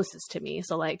people closest to me.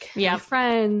 So like my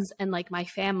friends and like my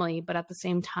family, but at the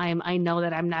same time, I know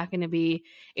that I'm not going to be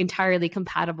entirely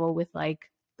compatible with like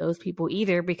those people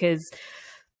either, because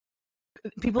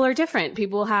people are different.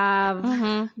 People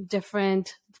have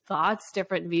different thoughts,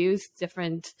 different views,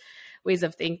 different ways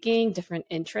of thinking, different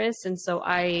interests. And so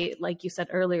I, like you said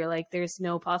earlier, like there's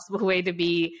no possible way to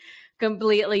be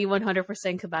completely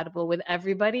 100% compatible with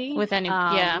everybody. With any,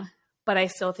 yeah. But I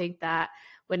still think that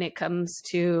when it comes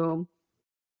to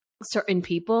certain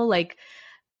people, like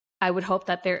I would hope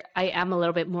that I am a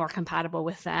little bit more compatible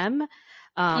with them.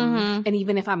 And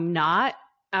even if I'm not,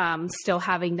 still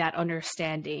having that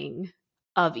understanding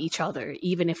of each other,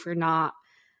 even if we're not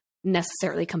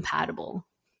necessarily compatible.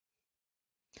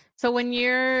 So when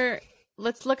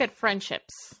let's look at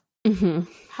friendships.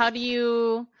 How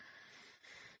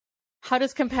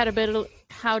does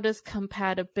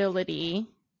compatibility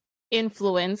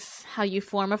influence how you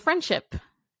form a friendship?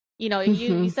 You know,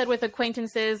 you said with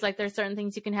acquaintances, like there's certain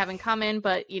things you can have in common,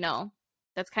 but you know,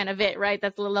 that's kind of it, right?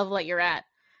 That's the level that you're at.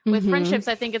 With friendships,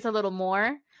 I think it's a little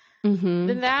more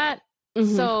than that.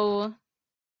 So,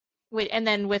 and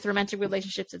then with romantic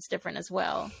relationships, it's different as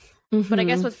well. But I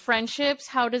guess with friendships,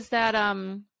 how does that,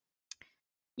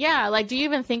 like, do you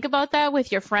even think about that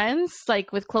with your friends,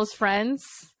 like with close friends?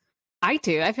 I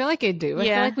do. I feel like I do. I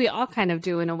feel like we all kind of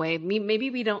do in a way. Maybe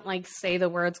we don't like say the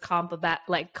words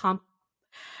compatibility.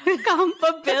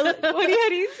 Compatibility. How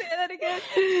do you say that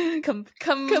again?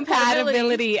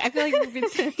 Compatibility. I feel like we've been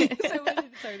saying it so much.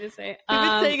 It's hard to say. We've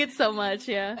been saying it so much,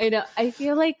 yeah. I know. I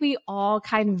feel like we all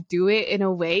kind of do it in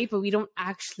a way, but we don't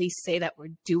actually say that we're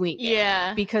doing it.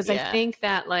 Yeah. Because I think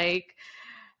that like,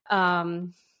 I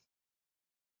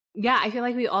feel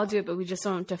like we all do it, but we just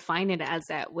don't define it as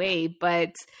that way.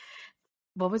 But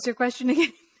what was your question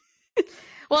again?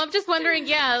 Well, I'm just wondering,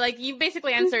 like you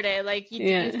basically answered it. Like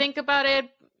you think about it.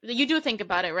 You do think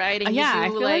about it, right? And I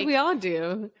feel like we all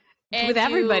do with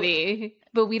everybody,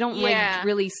 but we don't like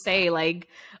really say like,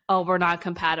 oh, we're not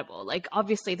compatible. Like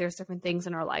obviously there's different things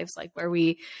in our lives, like where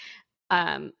we,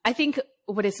 I think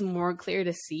what is more clear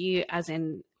to see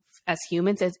as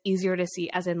humans, it's easier to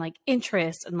see as in like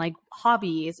interests and like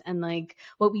hobbies and like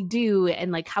what we do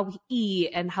and like how we eat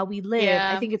and how we live.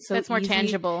 I think it's that's more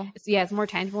tangible. It's more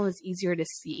tangible and it's easier to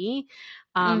see.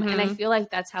 And I feel like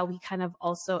that's how we kind of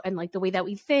also, and like the way that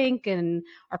we think and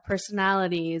our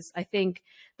personalities, I think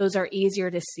those are easier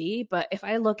to see. But if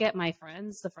I look at my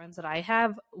friends, the friends that I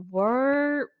have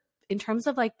were, in terms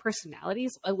of like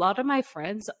personalities, a lot of my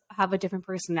friends have a different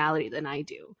personality than I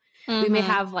do. We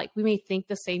may think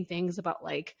the same things about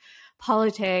like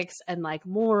politics and like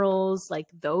morals, like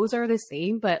those are the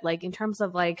same, but like in terms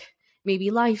of like maybe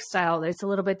lifestyle, it's a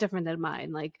little bit different than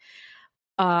mine. Like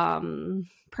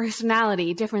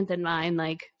personality different than mine,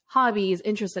 like hobbies,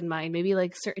 interests in mine, maybe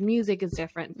like certain music is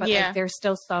different, but like there's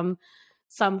still some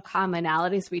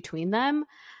commonalities between them.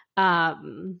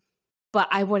 But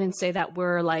I wouldn't say that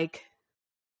we're like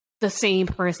the same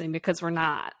person because we're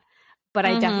not. But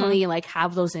I definitely like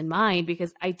have those in mind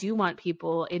because I do want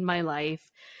people in my life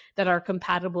that are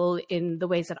compatible in the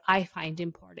ways that I find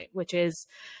important, which is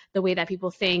the way that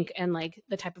people think and like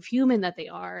the type of human that they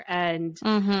are. And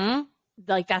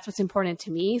like, that's what's important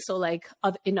to me. So like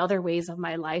in other ways of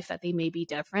my life that they may be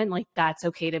different, like that's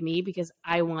okay to me because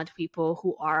I want people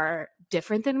who are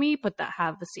different than me, but that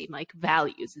have the same like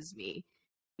values as me.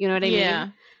 You know what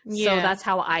I mean? So that's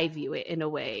how I view it in a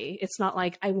way. It's not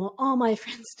like I want all my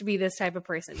friends to be this type of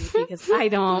person because I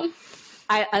don't,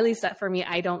 at least that for me,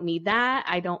 I don't need that.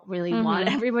 I don't really want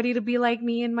everybody to be like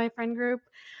me in my friend group.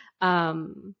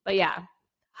 But yeah,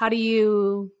 how do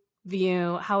you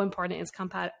view, how important is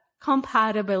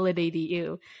compatibility to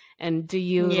you? And do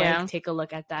you like take a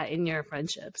look at that in your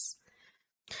friendships?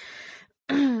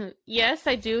 Yes,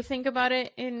 I do think about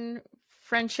it in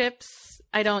friendships.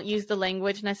 I don't use the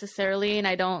language necessarily, and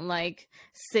I don't like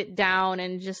sit down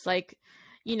and just like,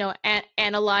 you know,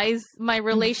 analyze my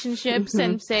relationships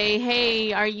and say,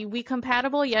 hey, we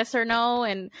compatible? Yes or no?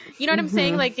 And you know what I'm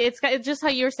saying? Like, it's just how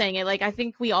you're saying it. Like, I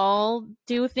think we all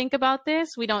do think about this.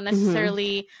 We don't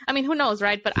necessarily, I mean, who knows,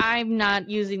 right? But I'm not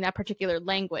using that particular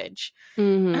language.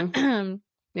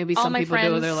 Maybe some people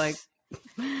do. They're like,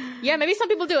 yeah, maybe some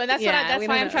people do. And that's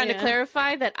why I'm trying to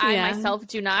clarify that I myself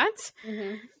do not.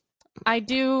 I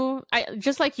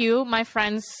just like you, my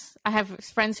friends, I have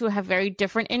friends who have very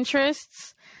different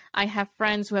interests. I have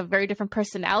friends who have very different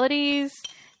personalities,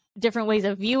 different ways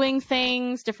of viewing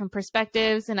things, different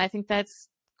perspectives. And I think that's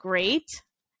great.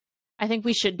 I think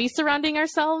we should be surrounding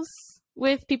ourselves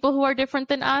with people who are different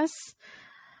than us.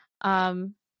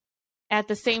 At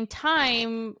the same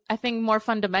time, I think more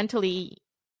fundamentally,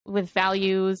 with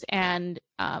values and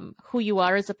who you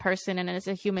are as a person and as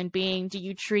a human being, do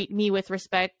you treat me with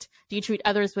respect? Do you treat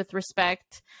others with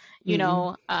respect? You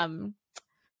know,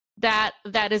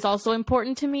 that is also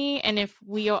important to me. And if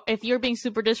you're being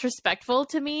super disrespectful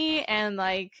to me and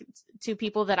like to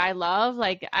people that I love,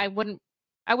 like I wouldn't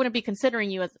I wouldn't be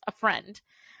considering you as a friend,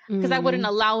 because I wouldn't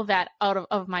allow that out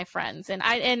of my friends. And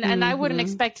I wouldn't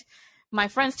expect my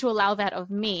friends to allow that of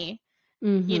me,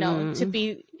 you know, to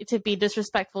be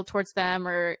disrespectful towards them,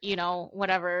 or, you know,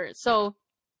 whatever. So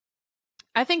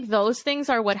I think those things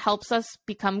are what helps us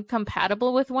become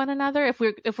compatible with one another. If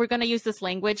we're going to use this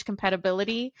language,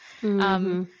 compatibility,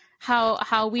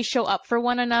 how we show up for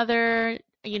one another.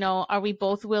 You know, are we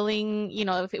both willing, you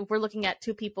know, if we're looking at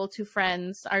two people, two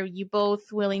friends, are you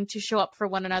both willing to show up for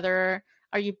one another?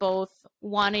 Are you both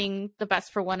wanting the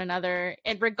best for one another?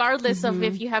 And regardless of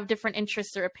if you have different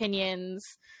interests or opinions,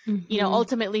 you know,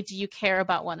 ultimately, do you care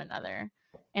about one another?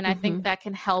 And I think that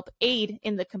can help aid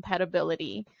in the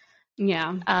compatibility.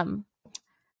 Yeah.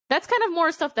 That's kind of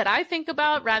more stuff that I think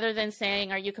about, rather than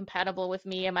saying, are you compatible with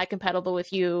me? Am I compatible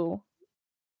with you?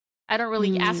 I don't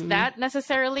really ask that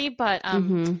necessarily, but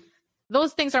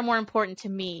those things are more important to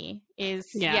me, is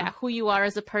who you are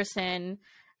as a person.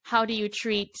 How do you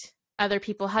treat other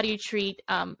people? How do you treat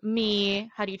me?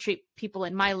 How do you treat people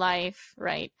in my life?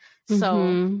 Right.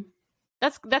 So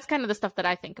that's kind of the stuff that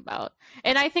I think about.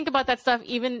 And I think about that stuff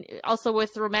even also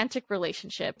with romantic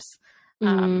relationships.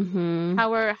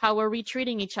 How are we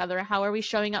treating each other? How are we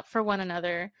showing up for one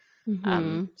another?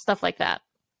 Stuff like that.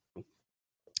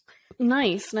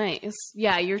 Nice.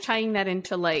 Yeah, you're tying that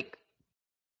into like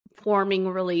forming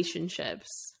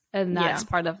relationships, and that's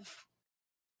part of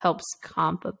helps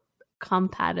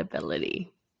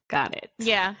compatibility. Got it.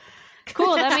 Yeah.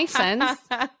 Cool. That makes sense.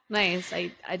 Nice.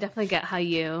 I definitely get how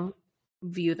you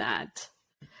view that.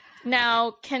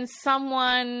 Now, can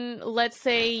someone, let's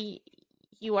say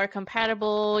you are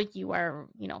compatible, you are,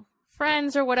 you know,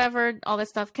 friends or whatever, all this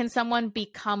stuff, can someone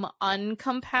become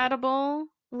uncompatible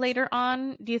later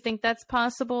on? Do you think that's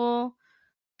possible?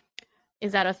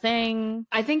 Is that a thing?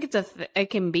 I think it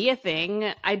can be a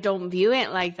thing. I don't view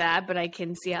it like that, but I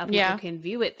can see how people can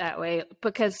view it that way.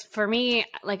 Because for me,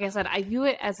 like I said, I view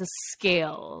it as a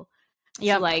scale.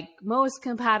 Yeah, so like most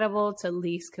compatible to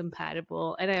least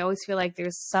compatible. And I always feel like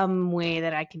there's some way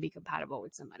that I can be compatible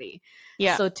with somebody.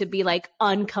 Yeah. So to be like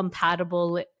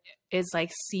uncompatible is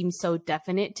like seems so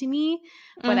definite to me,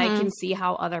 but I can see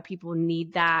how other people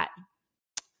need that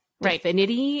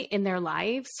affinity in their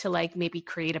lives to like maybe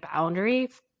create a boundary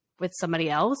with somebody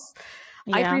else.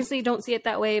 Yeah. I personally don't see it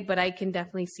that way, but I can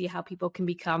definitely see how people can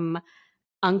become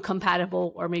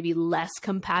uncompatible or maybe less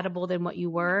compatible than what you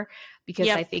were, because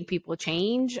I think people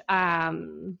change.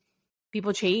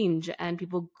 People change and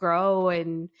people grow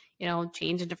and, you know,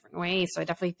 change in different ways. So I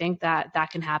definitely think that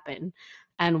that can happen.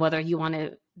 And whether you want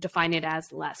to define it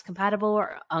as less compatible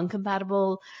or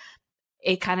uncompatible,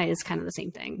 it kind of is kind of the same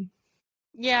thing.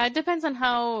 Yeah, it depends on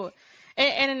how,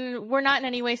 and we're not in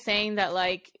any way saying that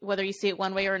like whether you see it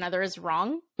one way or another is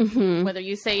wrong. Whether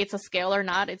you say it's a scale or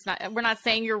not, it's not. We're not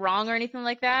saying you're wrong or anything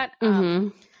like that.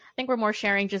 I think we're more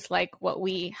sharing just like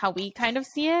how we kind of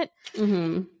see it.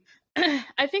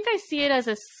 I think I see it as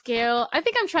a scale. I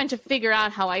think I'm trying to figure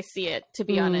out how I see it, to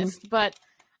be honest. But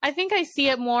I think I see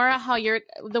it more how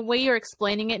the way you're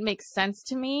explaining it makes sense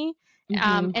to me.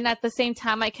 And at the same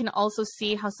time, I can also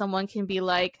see how someone can be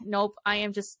like, nope,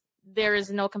 there is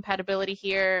no compatibility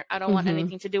here. I don't want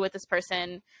anything to do with this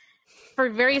person for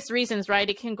various reasons, right?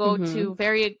 It can go to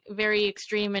very, very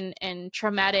extreme and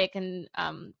traumatic and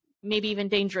maybe even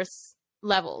dangerous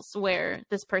levels where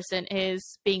this person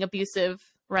is being abusive,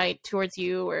 right, towards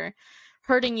you or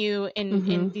hurting you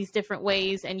in these different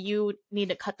ways, and you need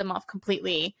to cut them off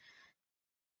completely.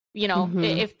 You know,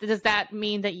 does that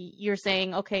mean that you're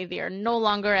saying, okay, they are no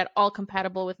longer at all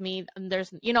compatible with me? And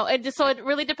there's, you know, so it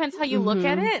really depends how you look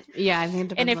at it. Yeah, I think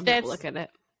it depends on how you look at it.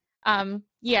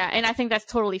 Yeah, and I think that's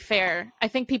totally fair. I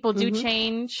think people do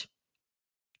change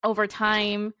over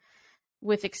time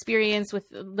with experience.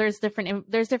 There's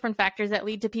different factors that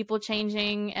lead to people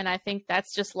changing, and I think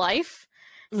that's just life.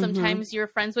 Sometimes you're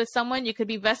friends with someone, you could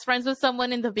be best friends with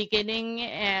someone in the beginning,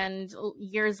 and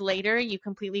years later you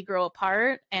completely grow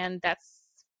apart, and it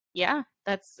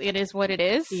is what it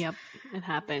is. Yep, it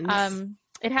happens.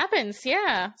 It happens,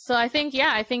 yeah. So I think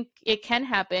it can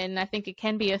happen. I think it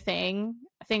can be a thing.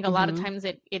 I think a lot of times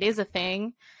it is a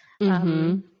thing.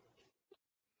 And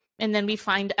then we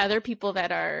find other people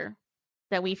that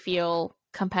we feel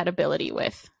compatibility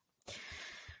with.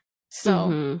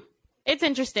 So it's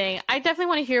interesting. I definitely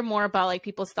want to hear more about like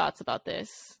people's thoughts about this,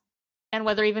 and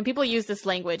whether even people use this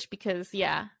language, because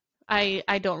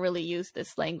I don't really use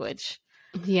this language.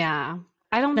 Yeah.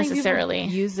 I don't necessarily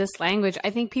think people use this language. I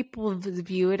think people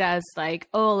view it as like,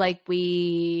 oh, like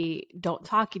we don't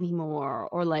talk anymore,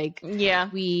 or like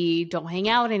we don't hang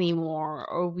out anymore,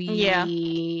 or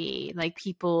we like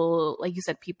people, like you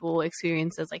said, people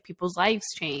experiences like people's lives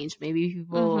change. Maybe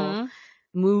people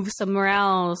move somewhere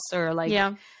else, or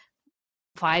like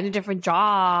find a different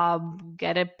job,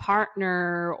 get a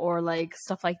partner, or like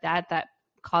stuff like that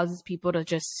causes people to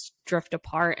just drift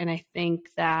apart. And I think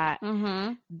that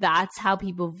that's how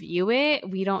people view it.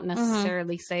 We don't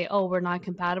necessarily say, oh, we're not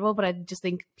compatible, but I just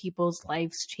think people's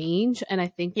lives change. And I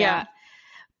think that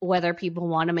whether people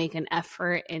want to make an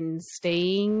effort in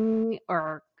staying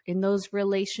or in those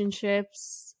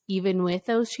relationships, even with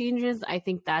those changes, I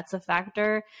think that's a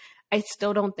factor. I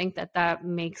still don't think that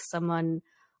makes someone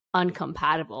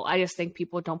uncompatible. I just think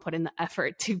people don't put in the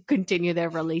effort to continue their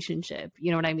relationship.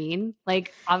 You know what I mean?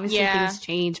 Like, obviously things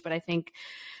change, but I think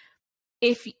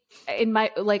if in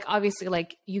my, like, obviously,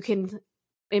 like, you can,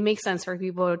 it makes sense for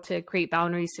people to create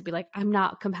boundaries to be like, I'm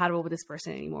not compatible with this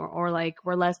person anymore, or like,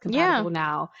 we're less compatible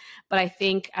now. But I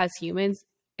think as humans,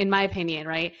 in my opinion,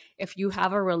 right, if you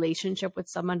have a relationship with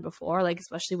someone before, like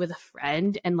especially with a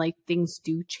friend, and like things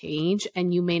do change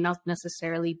and you may not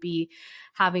necessarily be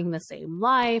having the same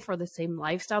life or the same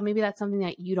lifestyle, maybe that's something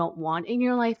that you don't want in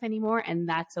your life anymore, and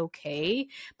that's okay.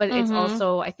 But it's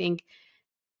also, I think,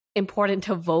 important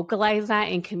to vocalize that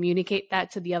and communicate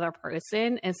that to the other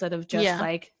person, instead of just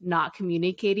like not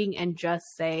communicating and just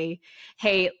say,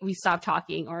 hey, we stopped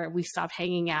talking, or we stopped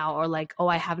hanging out, or like, oh,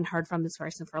 I haven't heard from this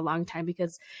person for a long time,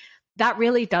 because that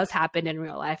really does happen in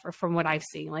real life, or from what I've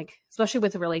seen, like especially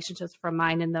with relationships from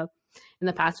mine in the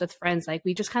past with friends, like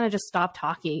we just kind of just stop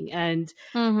talking, and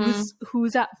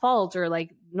who's at fault, or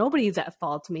like nobody's at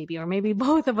fault maybe, or maybe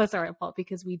both of us are at fault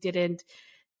because we didn't,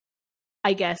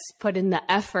 I guess, put in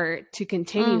the effort to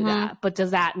continue that. But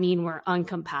does that mean we're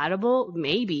uncompatible?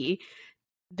 Maybe.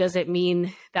 Does it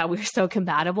mean that we're so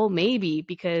compatible? Maybe,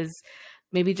 because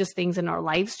maybe just things in our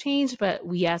lives change, but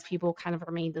we as people kind of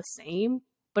remain the same.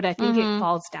 But I think it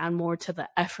falls down more to the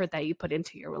effort that you put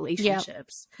into your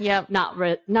relationships. Not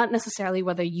necessarily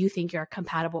whether you think you're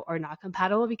compatible or not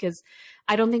compatible, because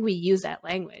I don't think we use that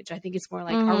language. I think it's more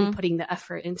like, are we putting the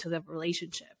effort into the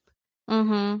relationship?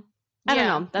 I don't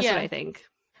know. That's what I think.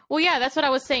 Well, yeah, that's what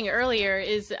I was saying earlier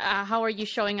is how are you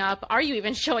showing up? Are you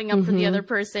even showing up for the other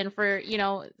person, for, you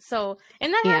know, so,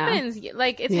 and that happens.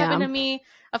 Like, it's happened to me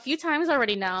a few times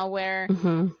already now where,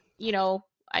 you know,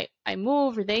 I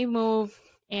move or they move,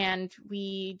 and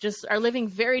we just are living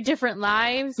very different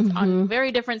lives on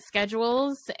very different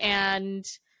schedules, and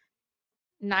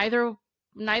neither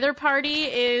party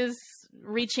is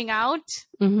reaching out.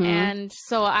 And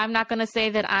so I'm not going to say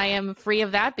that I am free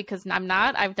of that, because I'm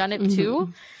not. I've done it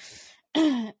too.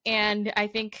 And I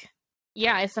think,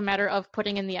 it's a matter of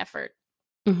putting in the effort.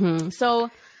 So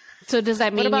does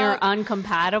that mean you're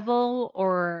uncompatible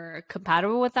or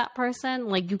compatible with that person?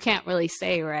 Like, you can't really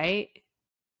say, right?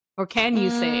 Or can you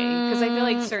say? Because I feel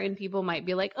like certain people might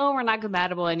be like, oh, we're not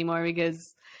compatible anymore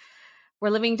because we're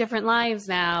living different lives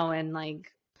now, and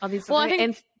like,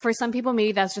 and for some people,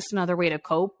 maybe that's just another way to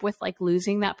cope with like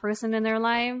losing that person in their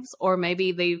lives. Or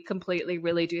maybe they completely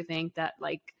really do think that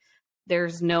like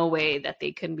there's no way that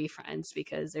they can be friends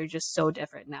because they're just so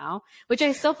different now, which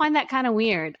I still find that kind of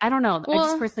weird. I don't know. Well, I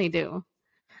just personally do.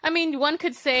 I mean, one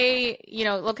could say, you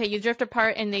know, okay, you drift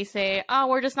apart and they say, oh,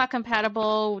 we're just not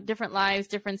compatible, different lives,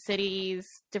 different cities,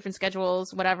 different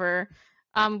schedules, whatever.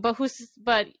 But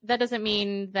that doesn't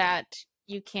mean that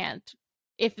you can't.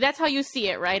 If that's how you see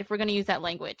it, right? If we're going to use that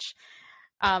language,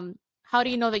 how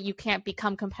do you know that you can't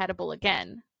become compatible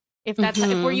again? If that's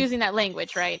if we're using that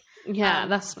language, right? Yeah,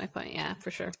 that's my point. Yeah,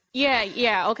 for sure.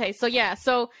 Yeah. Okay. So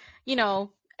you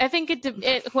know, I think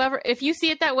if you see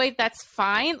it that way, that's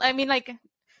fine. I mean, like,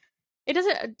 it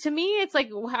doesn't, to me, it's like,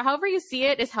 however you see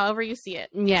it is however you see it.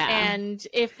 Yeah. And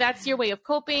if that's your way of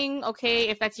coping, okay.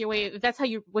 If that's your way, if that's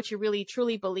what you really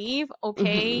truly believe,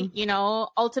 okay. You know,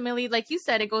 ultimately, like you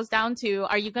said, it goes down to,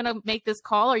 are you going to make this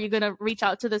call? Are you going to reach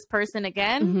out to this person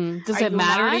again? Does it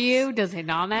matter to you? Does it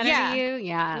not matter to you?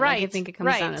 Yeah. Right. Like, I think it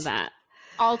comes down to that.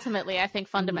 Ultimately, I think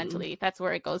fundamentally, that's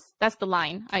where it goes. That's the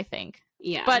line, I think.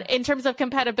 Yeah. But in terms of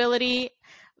compatibility,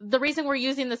 the reason we're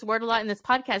using this word a lot in this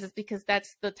podcast is because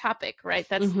that's the topic, right?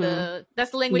 That's the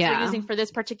language we're using for this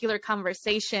particular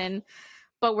conversation.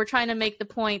 But we're trying to make the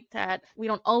point that we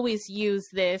don't always use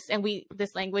this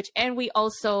language, and we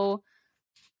also,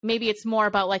 maybe it's more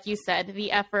about, like you said,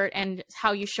 the effort and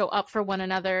how you show up for one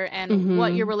another, and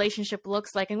what your relationship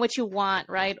looks like and what you want,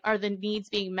 right? Are the needs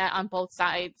being met on both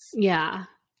sides? Yeah.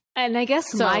 And I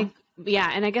guess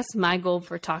Yeah, and I guess my goal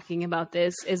for talking about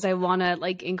this is I want to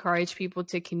like encourage people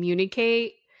to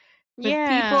communicate with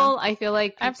people. I feel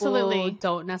like people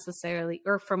don't necessarily,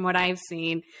 or from what I've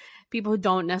seen, people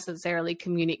don't necessarily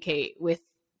communicate with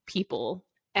people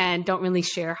and don't really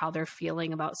share how they're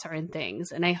feeling about certain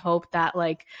things. And I hope that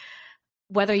like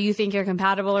whether you think you're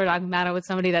compatible or not compatible with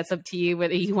somebody, that's up to you.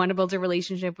 Whether you want to build a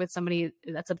relationship with somebody,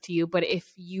 that's up to you. But if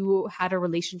you had a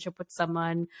relationship with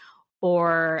someone,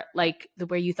 or like the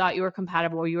way you thought you were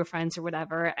compatible or you were friends or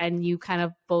whatever, and you kind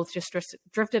of both just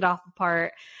drifted off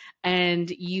apart and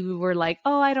you were like,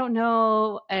 oh, I don't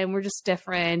know, and we're just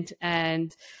different.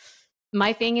 And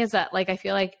my thing is that like I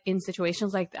feel like in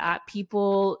situations like that,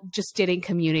 people just didn't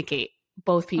communicate,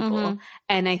 both people.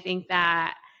 And I think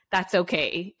that that's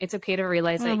okay. It's okay to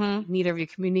realize that neither of you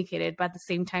communicated, but at the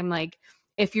same time, like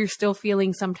if you're still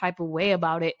feeling some type of way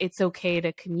about it, it's okay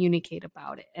to communicate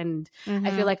about it. And I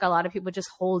feel like a lot of people just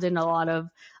hold in a lot of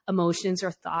emotions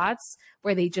or thoughts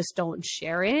where they just don't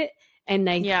share it. And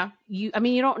you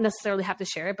don't necessarily have to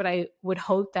share it, but I would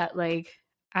hope that like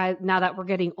now that we're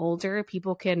getting older,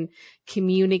 people can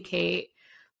communicate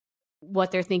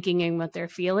what they're thinking and what they're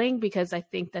feeling, because I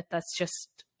think that that's just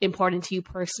important to you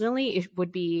personally. It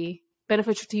would be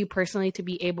beneficial to you personally to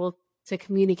be able to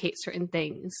communicate certain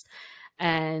things.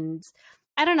 And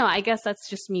I don't know, I guess that's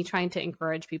just me trying to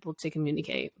encourage people to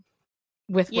communicate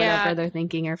with whatever they're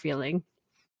thinking or feeling.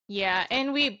 Yeah,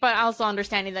 and but also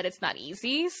understanding that it's not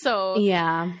easy. So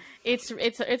yeah,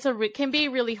 it can be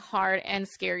really hard and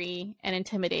scary and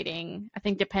intimidating, I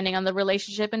think, depending on the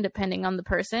relationship and depending on the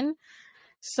person.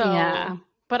 So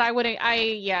but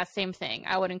same thing.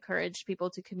 I would encourage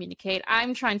people to communicate.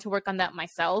 I'm trying to work on that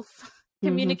myself,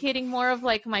 communicating more of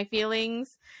like my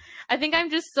feelings. I think I'm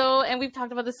just and we've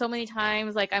talked about this so many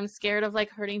times, like I'm scared of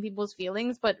like hurting people's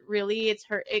feelings, but really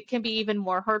it can be even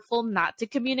more hurtful not to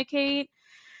communicate.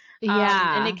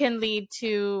 And it can lead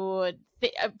to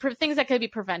things that could be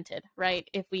prevented, right?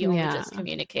 If we only just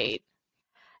communicate.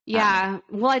 Yeah.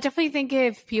 Well, I definitely think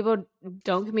if people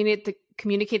don't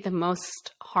communicate, the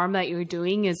most harm that you're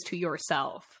doing is to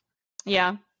yourself.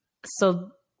 Yeah.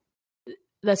 So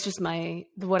that's just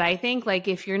what I think. Like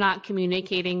if you're not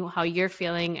communicating how you're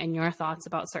feeling and your thoughts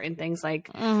about certain things, like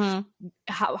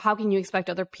how can you expect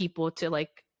other people to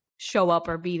like show up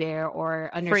or be there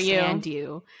or understand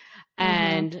you?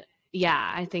 And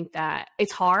I think that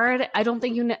it's hard. I don't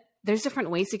think there's different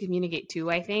ways to communicate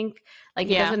too. I think like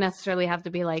it doesn't necessarily have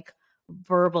to be like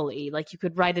verbally. Like you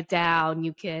could write it down.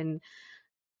 You can,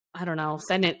 I don't know,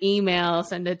 send an email,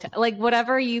 like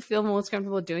whatever you feel most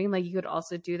comfortable doing. Like you could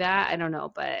also do that. I don't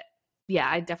know, but yeah,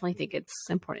 I definitely think it's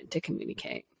important to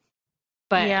communicate.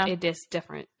 But it is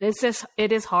different.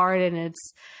 It is hard and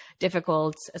it's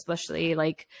difficult, especially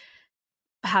like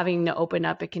having to open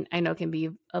up. I know can be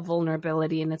a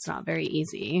vulnerability and it's not very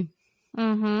easy.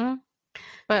 But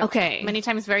many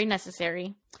times very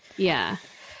necessary. Yeah.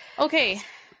 Okay.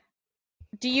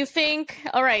 Do you think,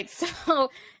 all right, so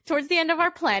towards the end of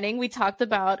our planning, we talked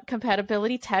about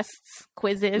compatibility tests,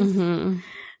 quizzes,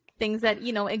 things that,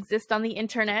 exist on the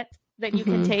internet that you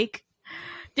can take.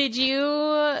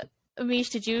 Mish,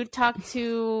 did you talk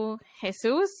to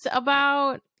Jesus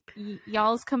about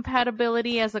y'all's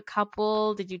compatibility as a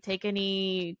couple? Did you take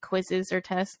any quizzes or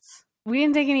tests? We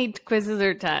didn't take any quizzes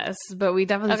or tests, but we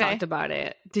definitely talked about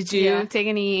it. Did you take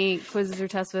any quizzes or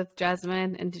tests with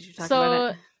Jasmine? And did you talk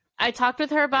about it? I talked with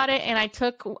her about it, and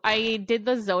I did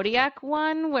the zodiac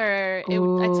one where I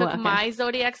took my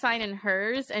zodiac sign and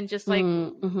hers, and just like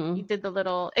you did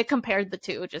it compared the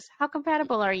two. Just how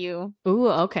compatible are you? Ooh,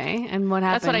 okay. And what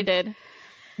happened? That's what I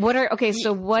did.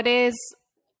 So what is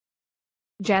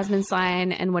Jasmine's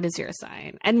sign and what is your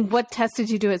sign? And what test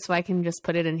did you do it so I can just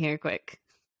put it in here quick?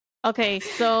 Okay,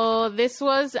 so this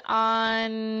was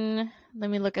on, let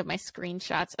me look at my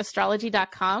screenshots,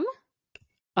 astrology.com.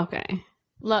 Okay.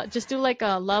 Just do like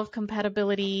a love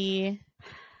compatibility.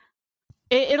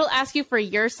 It'll ask you for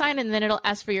your sign and then it'll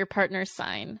ask for your partner's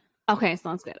sign. Okay,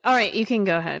 sounds good. All right, you can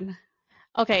go ahead.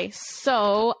 Okay,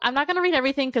 so I'm not going to read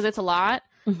everything because it's a lot,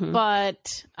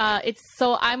 but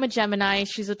I'm a Gemini,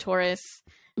 she's a Taurus.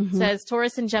 It says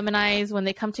Taurus and Geminis, when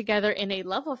they come together in a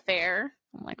love affair.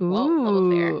 I'm like, whoa, love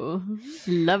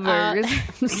affair.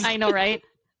 Lovers. I know, right?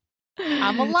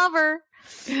 I'm a lover.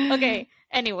 Okay,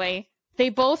 anyway. They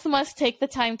both must take the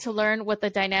time to learn what the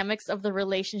dynamics of the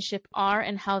relationship are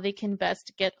and how they can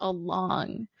best get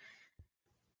along.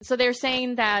 So they're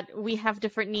saying that we have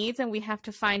different needs and we have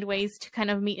to find ways to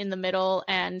kind of meet in the middle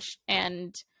and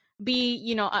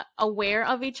be, aware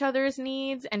of each other's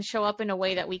needs and show up in a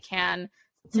way that we can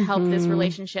to help this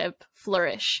relationship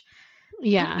flourish.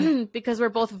 Yeah. because we're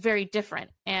both very different,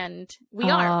 and we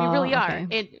really are.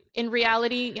 In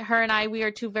reality, her and I, we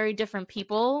are two very different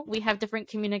people. We have different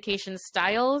communication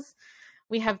styles.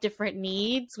 We have different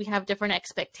needs. We have different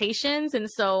expectations. And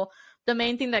so the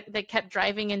main thing that kept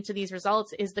driving into these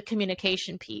results is the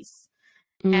communication piece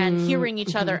and hearing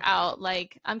each other out.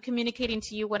 Like, I'm communicating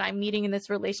to you what I'm needing in this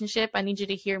relationship. I need you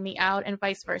to hear me out, and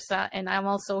vice versa. And I'm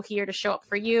also here to show up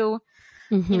for you.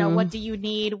 You know, what do you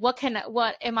need? What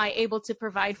am I able to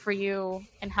provide for you?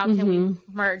 And how can we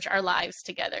merge our lives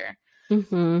together?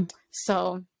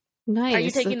 So nice. Are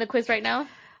you taking the quiz right now?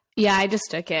 Yeah, I just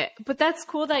took it. But that's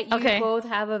cool that you both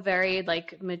have a very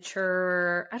like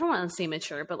mature, I don't want to say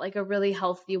mature, but like a really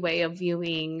healthy way of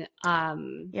viewing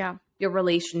your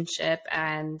relationship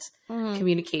and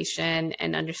communication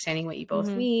and understanding what you both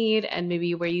need, and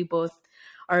maybe where you both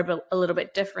are a little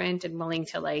bit different and willing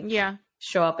to like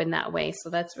show up in that way.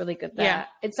 So that's really good. That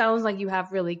it sounds like you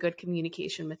have really good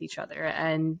communication with each other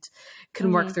and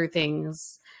can work through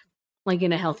things like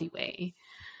in a healthy way.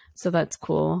 So that's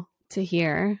cool to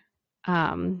hear.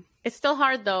 It's still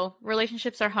hard though.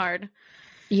 Relationships are hard.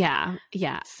 Yeah.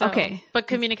 So, okay. But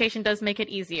communication does make it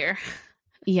easier.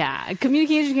 Yeah.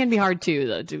 Communication can be hard too,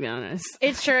 though, to be honest.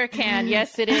 It sure can.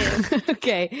 Yes, it is.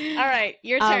 Okay. All right.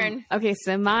 Your turn. Okay.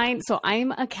 So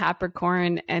I'm a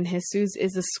Capricorn and Jesus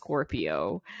is a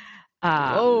Scorpio.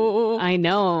 Oh, I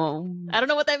know. I don't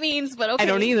know what that means, but okay. I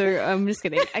don't either. I'm just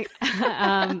kidding.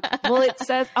 Well, it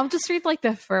says, I'll just read like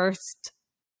the first,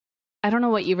 I don't know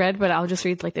what you read, but I'll just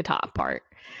read like the top part.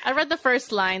 I read the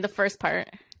first line, the first part.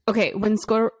 Okay, when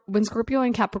Scorpio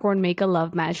and Capricorn make a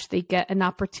love match, they get an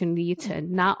opportunity to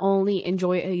not only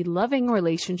enjoy a loving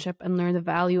relationship and learn the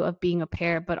value of being a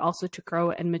pair, but also to grow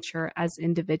and mature as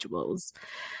individuals.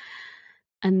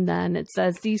 And then it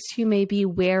says these two may be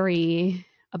wary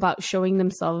about showing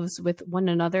themselves with one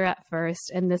another at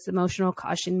first, and this emotional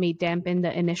caution may dampen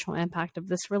the initial impact of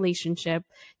this relationship.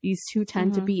 These two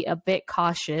tend to be a bit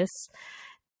cautious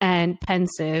and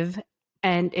pensive,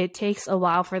 and it takes a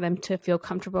while for them to feel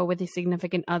comfortable with a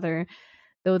significant other.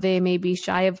 Though they may be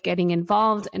shy of getting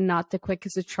involved and not the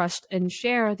quickest to trust and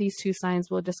share, these two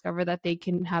signs will discover that they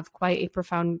can have quite a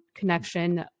profound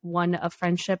connection, one of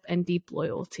friendship and deep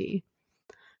loyalty.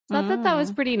 So I thought that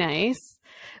was pretty nice.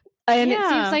 And it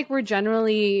seems like we're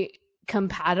generally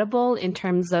compatible in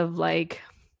terms of like,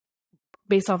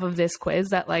 based off of this quiz,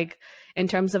 that like in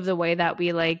terms of the way that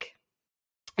we like,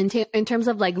 in terms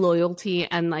of like loyalty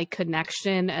and like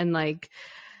connection and like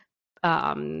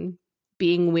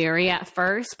being weary at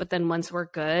first, but then once we're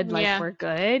good, like we're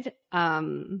good.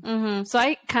 So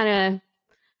I kind of,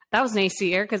 that was nice to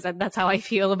hear, because that's how I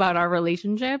feel about our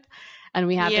relationship, and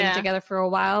we have been together for a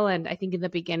while. And I think in the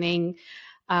beginning,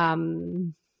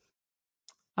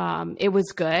 it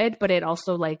was good, but it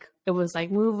also like, it was like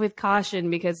move with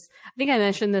caution, because I think I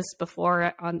mentioned this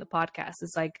before on the podcast.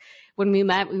 It's like when we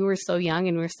met, we were so young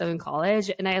and we were still in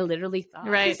college, and I literally thought,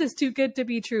 this is too good to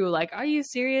be true. Like, are you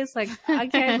serious? Like, I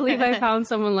can't believe I found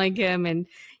someone like him. And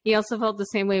he also felt the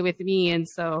same way with me. And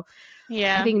so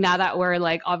I think now that we're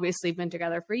like obviously been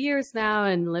together for years now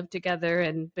and lived together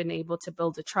and been able to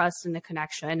build a trust and a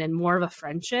connection and more of a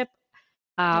friendship,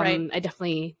 I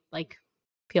definitely like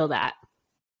feel that.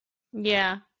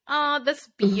 Yeah. Oh, that's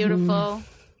beautiful.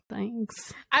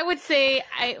 Thanks. I would say,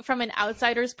 from an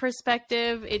outsider's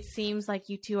perspective, it seems like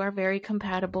you two are very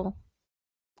compatible.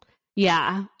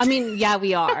 Yeah. I mean, yeah,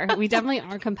 we are. We definitely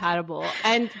are compatible.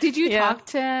 And did you talk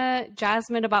to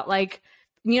Jasmine about like,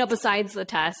 you know, besides the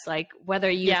test, like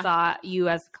whether you thought you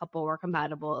as a couple were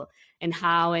compatible, and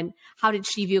how did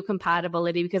she view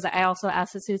compatibility? Because I also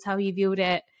asked Jesus how he viewed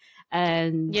it.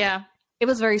 And it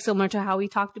was very similar to how we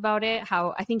talked about it,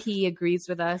 how I think he agrees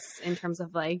with us in terms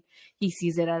of like, he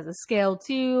sees it as a scale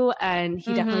too. And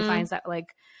he definitely finds that like,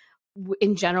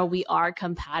 in general, we are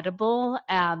compatible.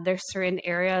 There's certain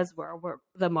areas where we're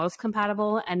the most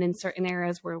compatible, and in certain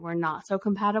areas where we're not so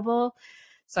compatible.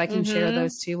 So I can share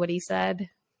those too, what he said.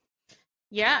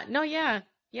 Yeah, no, yeah.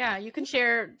 Yeah, you can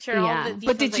share all the details.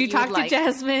 But did you talk to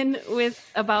Jasmine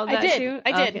about that too?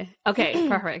 I did. Okay,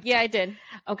 perfect. Yeah, I did.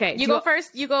 Okay. You go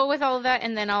first. You go with all of that,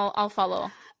 and then I'll follow.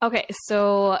 Okay,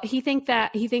 so he thinks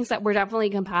that we're definitely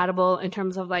compatible in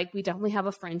terms of like, we definitely have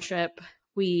a friendship.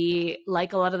 We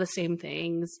like a lot of the same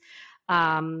things.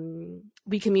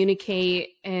 We communicate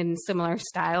in similar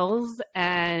styles,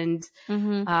 and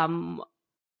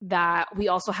that we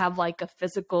also have like a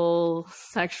physical,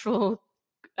 sexual,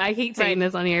 I hate saying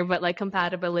this on here, but like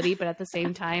compatibility, but at the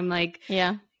same time, like,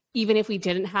 even if we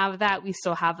didn't have that, we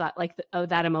still have that, like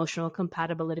that emotional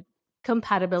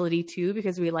compatibility too,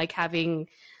 because we like having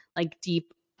like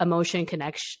deep emotional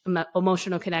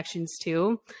connections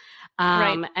too.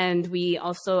 And we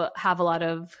also have a lot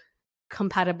of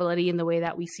compatibility in the way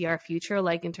that we see our future,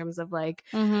 like in terms of like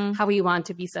how we want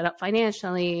to be set up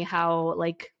financially, how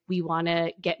like we want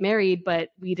to get married, but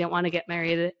we didn't want to get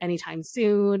married anytime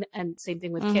soon. And same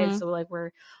thing with kids. So like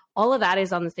all of that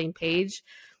is on the same page.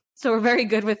 So we're very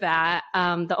good with that.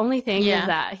 The only thing is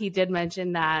that he did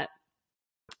mention that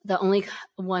the only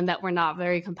one that we're not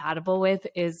very compatible with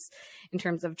is in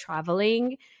terms of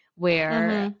traveling,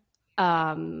 where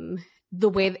the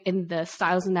way in the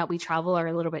styles in that we travel are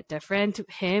a little bit different.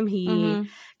 He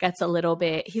gets a little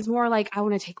bit, he's more like, I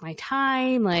want to take my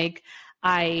time. Like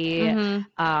and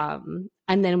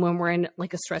then when we're in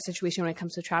like a stress situation, when it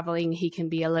comes to traveling, he can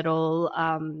be a little,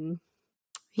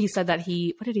 he said that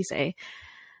what did he say?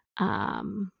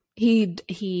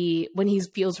 He when he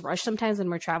feels rushed sometimes when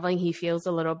we're traveling, he feels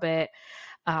a little bit,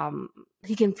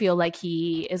 he can feel like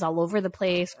he is all over the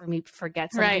place or maybe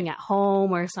forget something at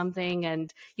home or something.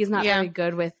 And he's not very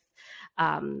good with,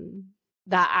 that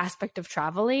aspect of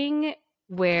traveling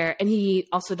and he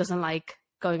also doesn't like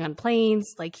going on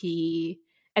planes.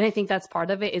 And I think that's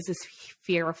part of it, is this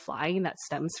fear of flying that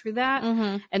stems through that.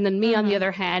 And then me, on the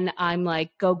other hand, I'm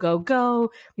like, go, go,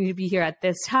 go. We need to be here at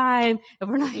this time. If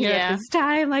we're not here at this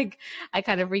time, like I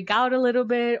kind of freak out a little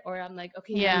bit, or I'm like,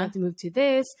 okay, we have to move to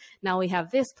this. Now we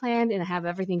have this planned and I have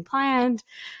everything planned.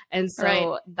 And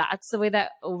so that's the way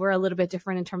that we're a little bit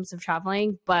different in terms of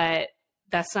traveling, but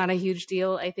that's not a huge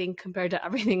deal, I think, compared to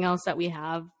everything else that we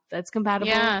have that's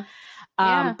compatible.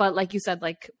 But like you said,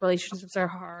 like relationships are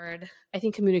hard. I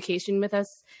think communication with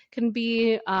us can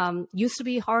be, used to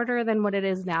be harder than what it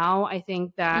is now. I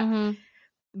think that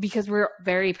because we're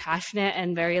very passionate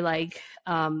and very like,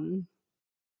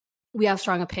 we have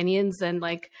strong opinions, and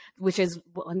like, which is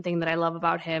one thing that I love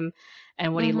about him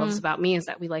and what he loves about me, is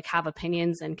that we like have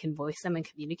opinions and can voice them and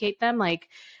communicate them. Like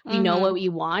we know what we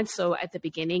want. So at the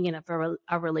beginning in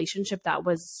a relationship, that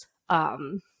was,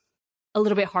 a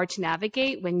little bit hard to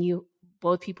navigate when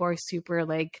both people are super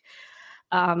like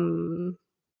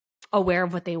aware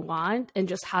of what they want, and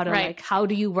just how to like, how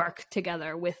do you work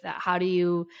together with that? How do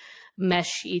you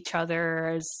mesh each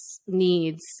other's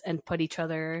needs and put each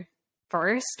other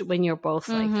first when you're both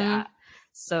like that?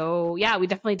 So yeah, we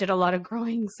definitely did a lot of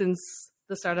growing since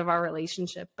the start of our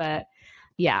relationship, but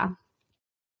yeah,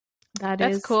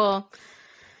 that's cool.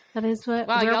 That is what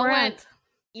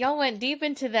y'all went deep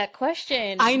into that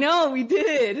question. I know we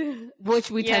did, which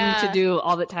we tend to do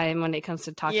all the time when it comes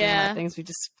to talking about things. We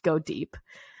just go deep.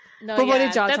 No, but what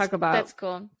did y'all talk about? That's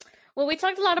cool. Well, we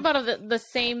talked a lot about the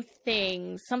same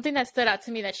things. Something that stood out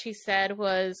to me that she said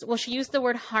was, she used the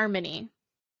word harmony.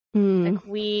 Like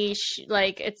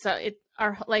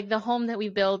like the home that we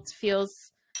built feels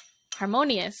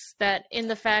harmonious. That in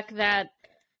the fact that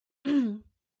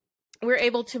we're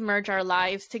able to merge our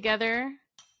lives together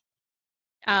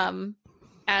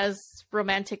as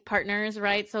romantic partners,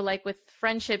 right? So like with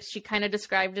friendships, she kind of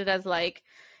described it as like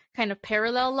kind of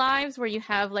parallel lives where you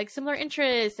have like similar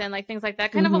interests and like things like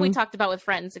that, kind of what we talked about with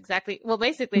friends. Exactly what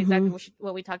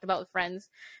we talked about with friends.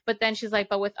 But then she's like,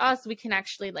 but with us, we can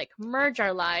actually like merge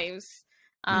our lives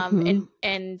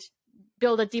and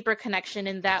build a deeper connection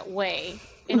in that way,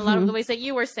 in a lot of the ways that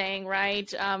you were saying,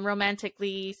 right?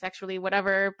 Romantically, sexually,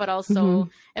 whatever, but also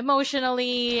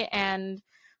emotionally, and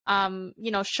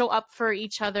show up for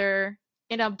each other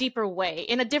in a deeper way,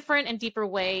 in a different and deeper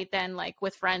way than like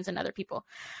with friends and other people.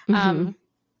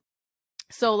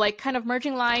 So like kind of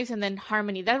merging lives and then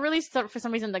harmony, that really for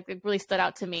some reason, like it really stood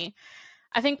out to me.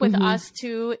 I think with us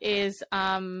too is,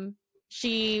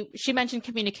 she mentioned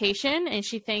communication, and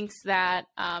she thinks that,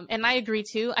 and I agree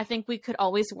too, I think we could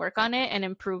always work on it and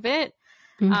improve it.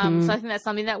 So I think that's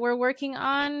something that we're working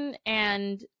on,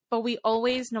 but we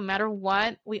always, no matter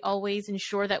what, we always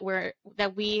ensure that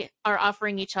we are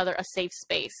offering each other a safe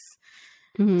space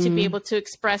to be able to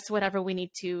express whatever we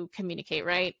need to communicate,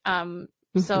 right?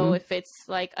 So if it's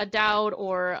like a doubt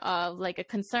or like a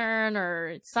concern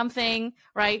or something,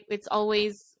 right? It's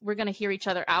always, we're going to hear each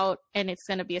other out, and it's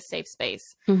going to be a safe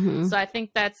space. So I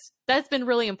think that's been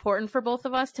really important for both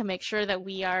of us, to make sure that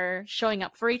we are showing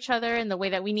up for each other in the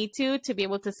way that we need to be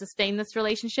able to sustain this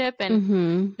relationship.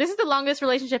 And this is the longest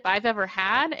relationship I've ever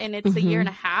had, and it's a year and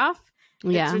a half,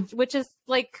 which is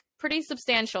like pretty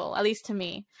substantial, at least to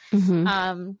me.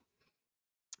 And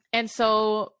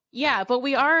so, yeah, but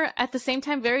we are at the same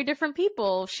time very different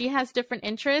people. She has different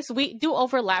interests. We do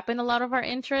overlap in a lot of our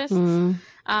interests,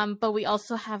 but we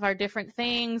also have our different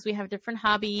things. We have different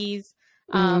hobbies.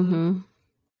 She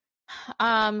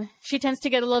tends to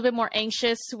get a little bit more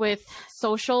anxious with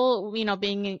social,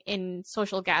 being in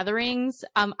social gatherings.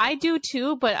 I do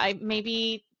too, but I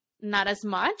maybe not as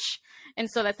much. And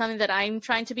so that's something that I'm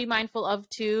trying to be mindful of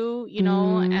too, you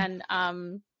know,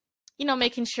 and, you know,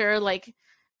 making sure like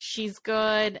she's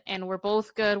good and we're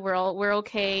both good. We're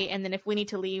okay. And then if we need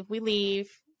to leave, we leave,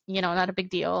 you know, not a big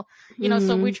deal, you know,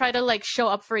 so we try to like show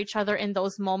up for each other in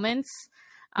those moments.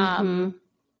 And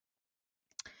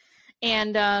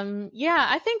yeah,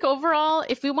 I think overall,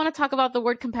 if we want to talk about the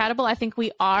word compatible, I think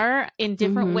we are in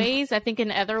different ways. I think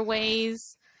in other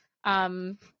ways,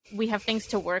 we have things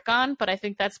to work on, but I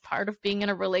think that's part of being in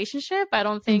a relationship. I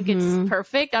don't think it's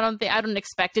perfect. I don't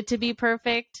expect it to be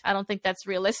perfect. I don't think that's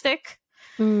realistic.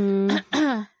 But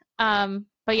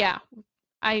yeah,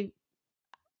 it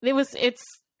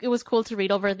was cool to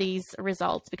read over these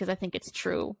results because I think it's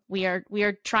true. We are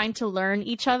trying to learn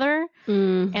each other,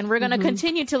 and we're going to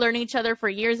continue to learn each other for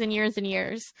years and years and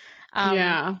years.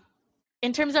 Yeah.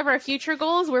 In terms of our future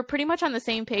goals, we're pretty much on the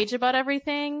same page about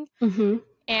everything.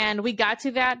 And we got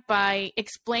to that by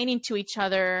explaining to each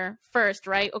other first,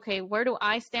 right? Okay, where do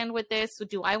I stand with this?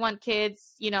 Do I want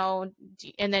kids? You know,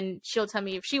 and then she'll tell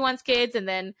me if she wants kids, and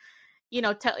then, you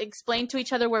know, explain to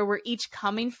each other where we're each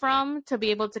coming from to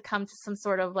be able to come to some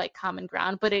sort of like common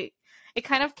ground. But it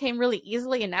kind of came really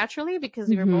easily and naturally because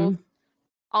we were both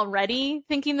already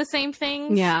thinking the same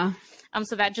things. Yeah.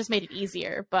 So that just made it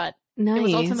easier. But nice. It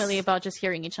was ultimately about just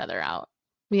hearing each other out.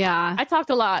 Yeah. I talked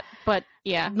a lot, but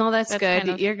yeah. No, that's good. Kind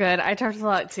of... You're good. I talked a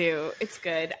lot too. It's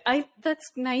good. That's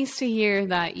nice to hear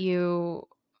that you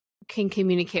can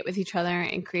communicate with each other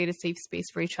and create a safe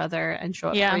space for each other and show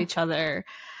up for each other.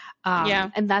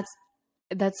 And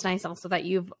that's nice also that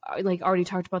you've like already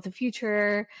talked about the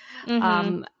future.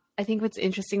 I think what's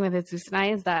interesting with Jesus and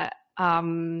I is that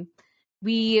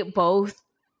we both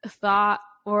thought,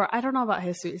 or I don't know about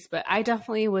Jesus, but I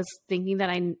definitely was thinking that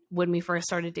when we first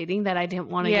started dating, that I didn't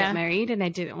want to get married and I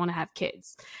didn't want to have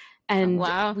kids. And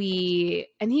he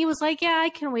was like, yeah, I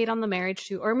can wait on the marriage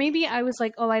too. Or maybe I was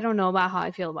like, oh, I don't know about how I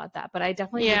feel about that. But I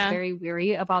definitely was very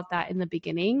weary about that in the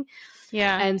beginning.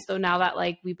 Yeah. And so now that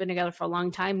like we've been together for a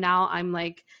long time, now I'm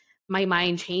like, my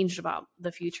mind changed about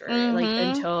the future. Like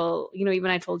until, you know,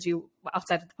 even I told you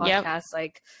outside of the podcast,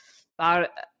 like about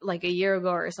like a year ago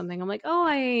or something, I'm like, oh,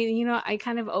 I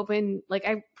kind of open, like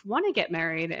I want to get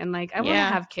married and like I want to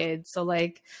have kids. So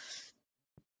like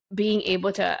being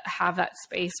able to have that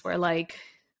space where like,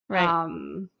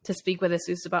 to speak with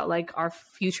Jesus about like our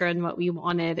future and what we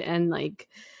wanted and like,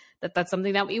 that's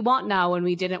something that we want now and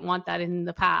we didn't want that in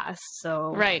the past.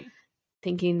 So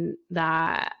thinking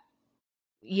that,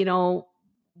 you know,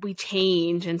 we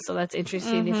change. And so that's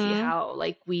interesting to see how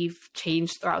like we've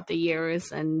changed throughout the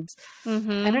years. And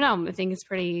I don't know, I think it's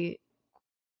pretty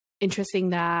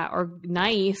interesting that, or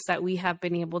nice that we have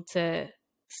been able to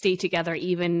stay together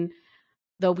even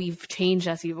though we've changed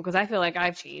as people, because I feel like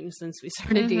I've changed since we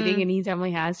started dating and he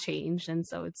definitely has changed. And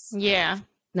so it's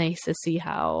nice to see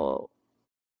how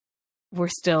we're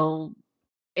still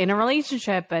in a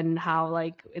relationship and how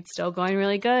like it's still going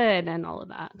really good and all of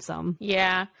that. So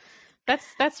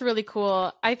that's really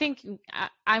cool. I think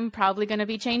I'm probably going to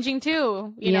be changing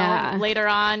too, you know, later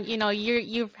on. You know,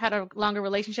 you've had a longer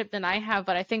relationship than I have,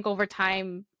 but I think over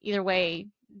time, either way,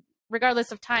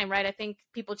 regardless of time, right? I think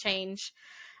people change.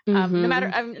 No matter,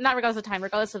 not regardless of time,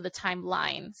 regardless of the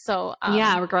timeline. So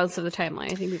regardless of the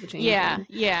timeline, I think people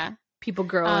change. People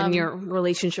grow and your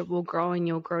relationship will grow and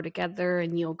you'll grow together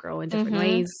and you'll grow in different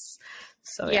ways.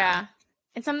 So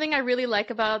and something I really like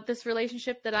about this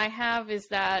relationship that I have is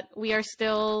that we are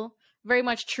still very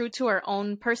much true to our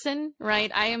own person, right?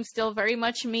 I am still very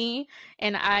much me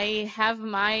and I have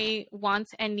my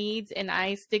wants and needs and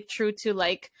I stick true to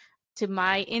like to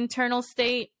my internal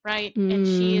state, right? And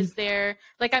she is there,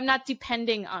 like I'm not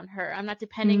depending on her. I'm not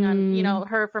depending on, you know,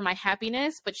 her for my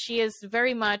happiness, but she is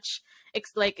very much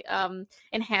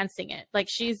enhancing it. Like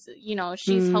she's, you know,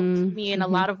 she's helped me in a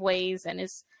lot of ways and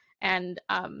is, and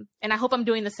I hope I'm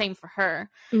doing the same for her.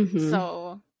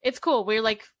 So it's cool.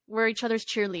 We're each other's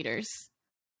cheerleaders.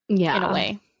 Yeah. In a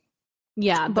way.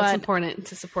 Yeah. That's important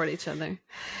to support each other.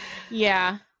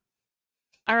 Yeah.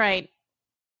 All right.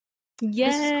 Yay.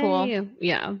 This is cool.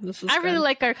 Yeah, this is I really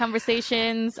like our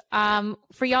conversations.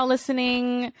 For y'all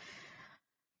listening,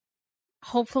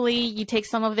 hopefully you take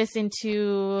some of this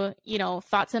into, you know,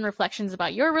 thoughts and reflections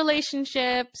about your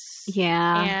relationships.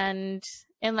 Yeah.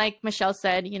 And like Michelle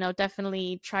said, you know,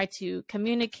 definitely try to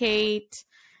communicate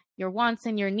your wants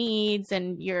and your needs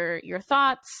and your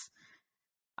thoughts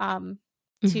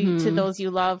to those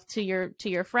you love, to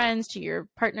your friends, to your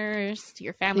partners, to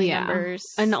your family members.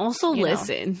 And also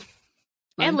listen.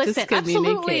 And listen,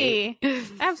 absolutely.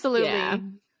 Yeah.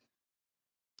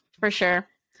 For sure.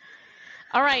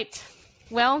 All right.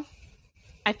 Well,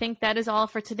 I think that is all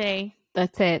for today.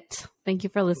 That's it. Thank you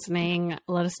for listening.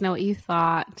 Let us know what you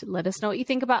thought. Let us know what you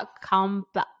think about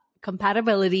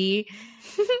compatibility.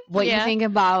 What you think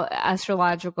about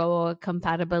astrological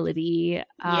compatibility.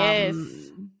 Yes.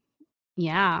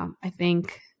 Yeah, I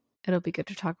think it'll be good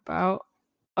to talk about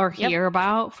or hear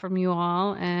about from you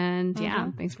all. And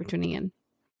thanks for tuning in.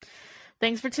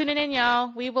 Thanks for tuning in,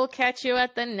 y'all. We will catch you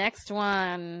at the next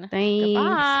one. Thanks. Goodbye.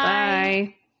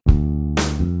 Bye.